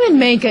 Simon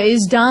Manka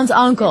is Don's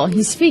uncle.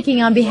 He's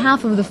speaking on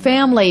behalf of the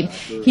family.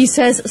 He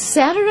says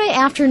Saturday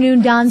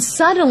afternoon, Don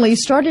suddenly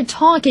started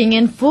talking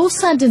in full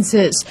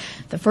sentences.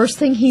 The first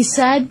thing he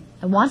said,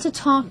 "I want to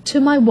talk to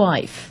my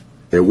wife."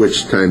 At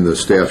which time the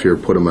staff here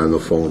put him on the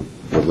phone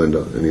with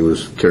Linda, and he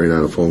was carrying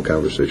on a phone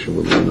conversation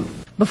with Linda.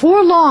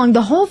 Before long,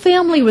 the whole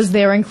family was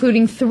there,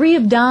 including 3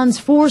 of Don's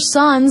 4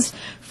 sons,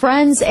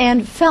 friends,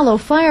 and fellow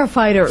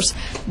firefighters.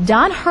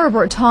 Don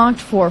Herbert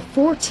talked for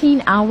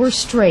 14 hours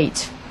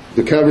straight.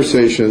 The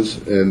conversations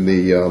and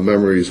the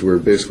memories were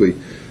basically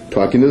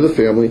talking to the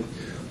family,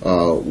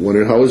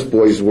 wondering how his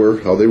boys were,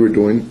 how they were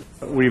doing.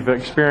 We've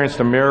experienced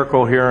a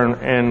miracle here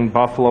in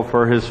Buffalo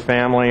for his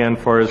family and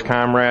for his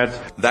comrades.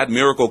 That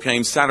miracle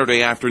came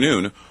Saturday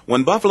afternoon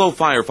when Buffalo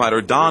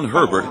firefighter Don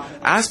Herbert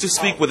asked to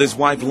speak with his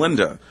wife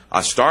Linda,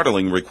 a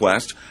startling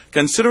request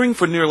considering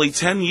for nearly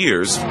 10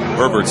 years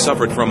Herbert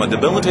suffered from a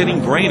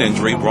debilitating brain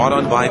injury brought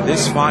on by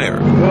this fire.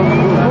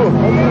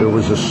 There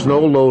was a snow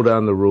load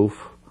on the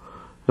roof,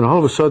 and all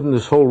of a sudden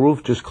this whole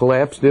roof just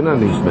collapsed in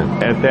on these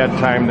men. At that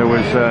time there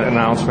was an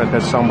announcement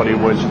that somebody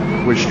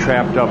was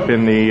trapped up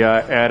in the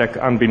attic,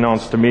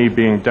 unbeknownst to me,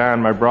 being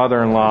Don, my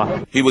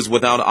brother-in-law. He was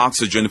without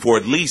oxygen for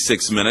at least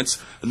 6 minutes,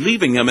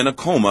 leaving him in a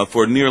coma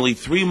for nearly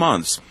 3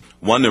 months.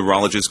 One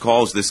neurologist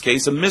calls this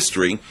case a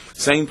mystery,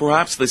 saying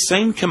perhaps the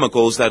same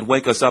chemicals that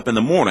wake us up in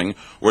the morning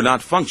were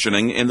not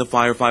functioning in the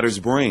firefighter's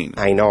brain.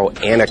 I know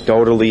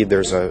anecdotally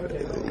there's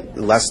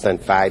less than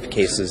 5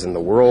 cases in the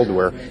world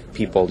where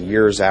people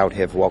years out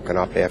have woken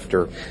up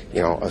after,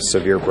 a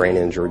severe brain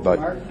injury, but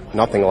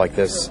nothing like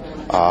this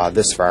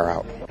this far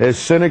out. As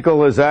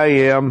cynical as I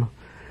am,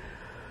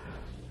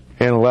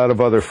 and a lot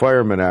of other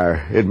firemen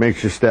are, it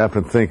makes you stop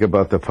and think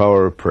about the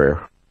power of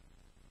prayer.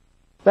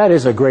 That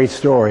is a great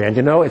story, and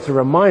it's a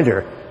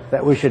reminder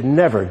that we should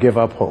never give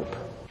up hope.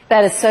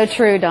 That is so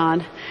true,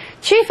 Don.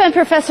 Chief and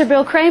Professor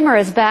Bill Kramer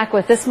is back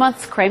with this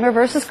month's Kramer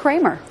versus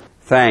Kramer.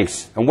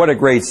 Thanks, and what a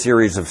great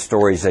series of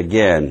stories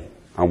again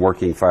on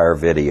Working Fire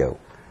Video.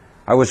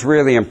 I was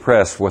really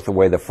impressed with the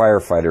way the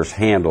firefighters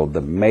handled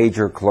the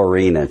major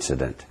chlorine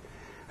incident,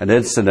 an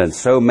incident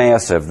so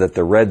massive that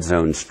the red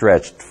zone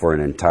stretched for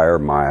an entire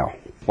mile.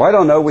 Well, I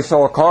don't know, we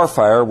saw a car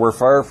fire where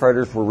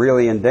firefighters were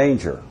really in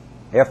danger.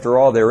 After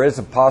all, there is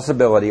a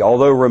possibility,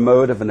 although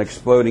remote, of an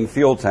exploding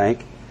fuel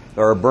tank.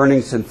 There are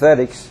burning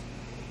synthetics,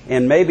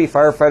 and maybe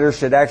firefighters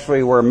should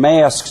actually wear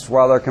masks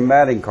while they're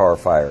combating car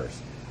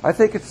fires. I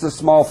think it's the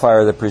small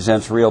fire that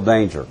presents real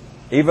danger.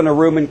 Even a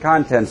room and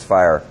contents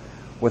fire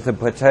with the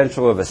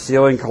potential of a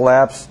ceiling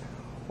collapse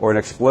or an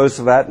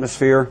explosive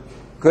atmosphere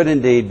could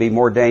indeed be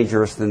more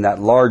dangerous than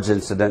that large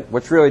incident,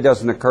 which really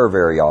doesn't occur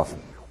very often.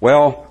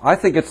 Well, I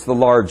think it's the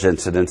large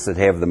incidents that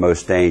have the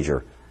most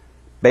danger,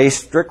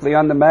 based strictly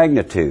on the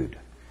magnitude.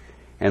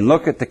 And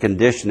look at the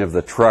condition of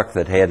the truck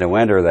that had to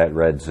enter that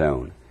red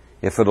zone.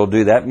 If it'll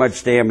do that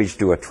much damage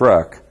to a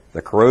truck,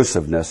 the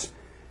corrosiveness,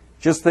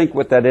 just think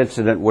what that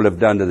incident would have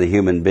done to the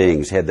human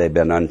beings had they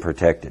been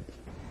unprotected.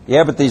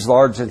 Yeah, but these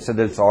large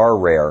incidents are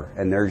rare,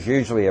 and there's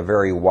usually a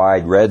very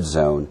wide red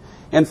zone,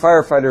 and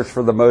firefighters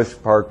for the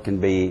most part can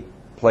be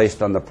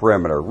placed on the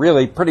perimeter,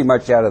 really pretty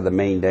much out of the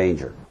main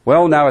danger.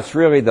 Well, now it's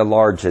really the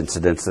large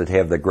incidents that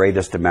have the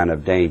greatest amount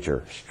of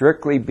danger,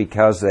 strictly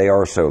because they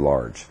are so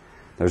large.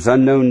 There's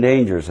unknown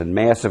dangers in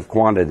massive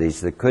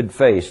quantities that could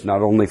face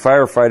not only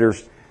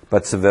firefighters,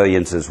 but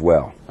civilians as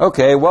well.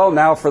 Okay, well,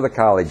 now for the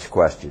college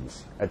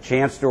questions. A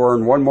chance to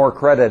earn 1 more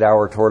credit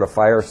hour toward a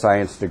fire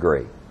science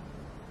degree.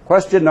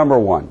 Question number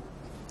 1.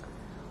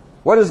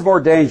 What is more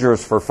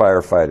dangerous for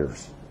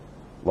firefighters?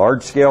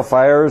 Large-scale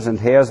fires and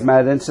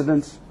hazmat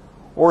incidents,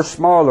 or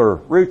smaller,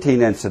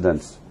 routine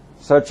incidents,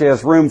 such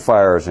as room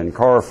fires and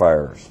car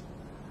fires?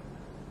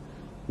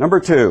 Number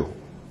 2,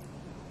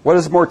 what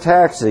is more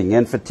taxing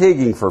and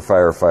fatiguing for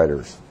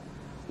firefighters?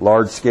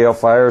 Large-scale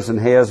fires and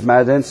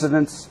hazmat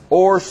incidents,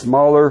 or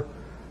smaller,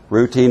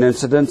 routine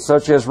incidents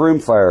such as room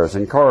fires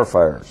and car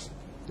fires?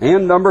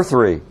 And number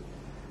 3,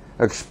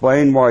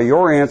 explain why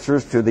your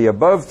answers to the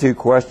above 2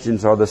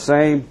 questions are the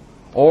same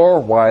or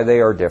why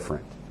they are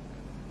different.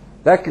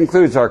 That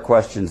concludes our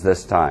questions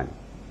this time.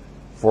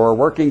 For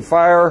Working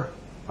Fire,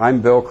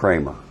 I'm Bill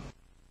Kramer.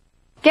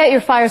 Get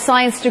your fire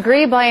science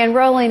degree by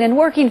enrolling in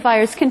Working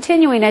Fire's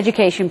continuing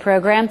education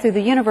program through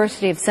the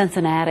University of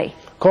Cincinnati.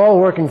 Call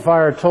Working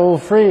Fire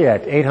toll-free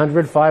at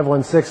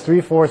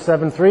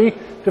 800-516-3473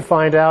 to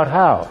find out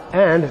how.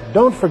 And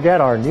don't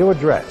forget our new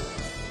address.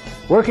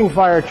 Working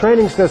Fire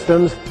Training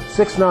Systems,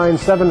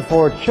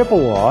 6974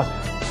 Chippewa,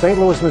 St.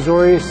 Louis,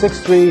 Missouri,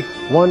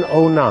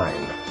 63109.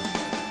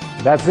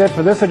 That's it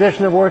for this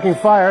edition of Working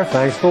Fire.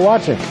 Thanks for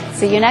watching.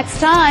 See you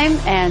next time,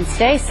 and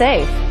stay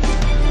safe.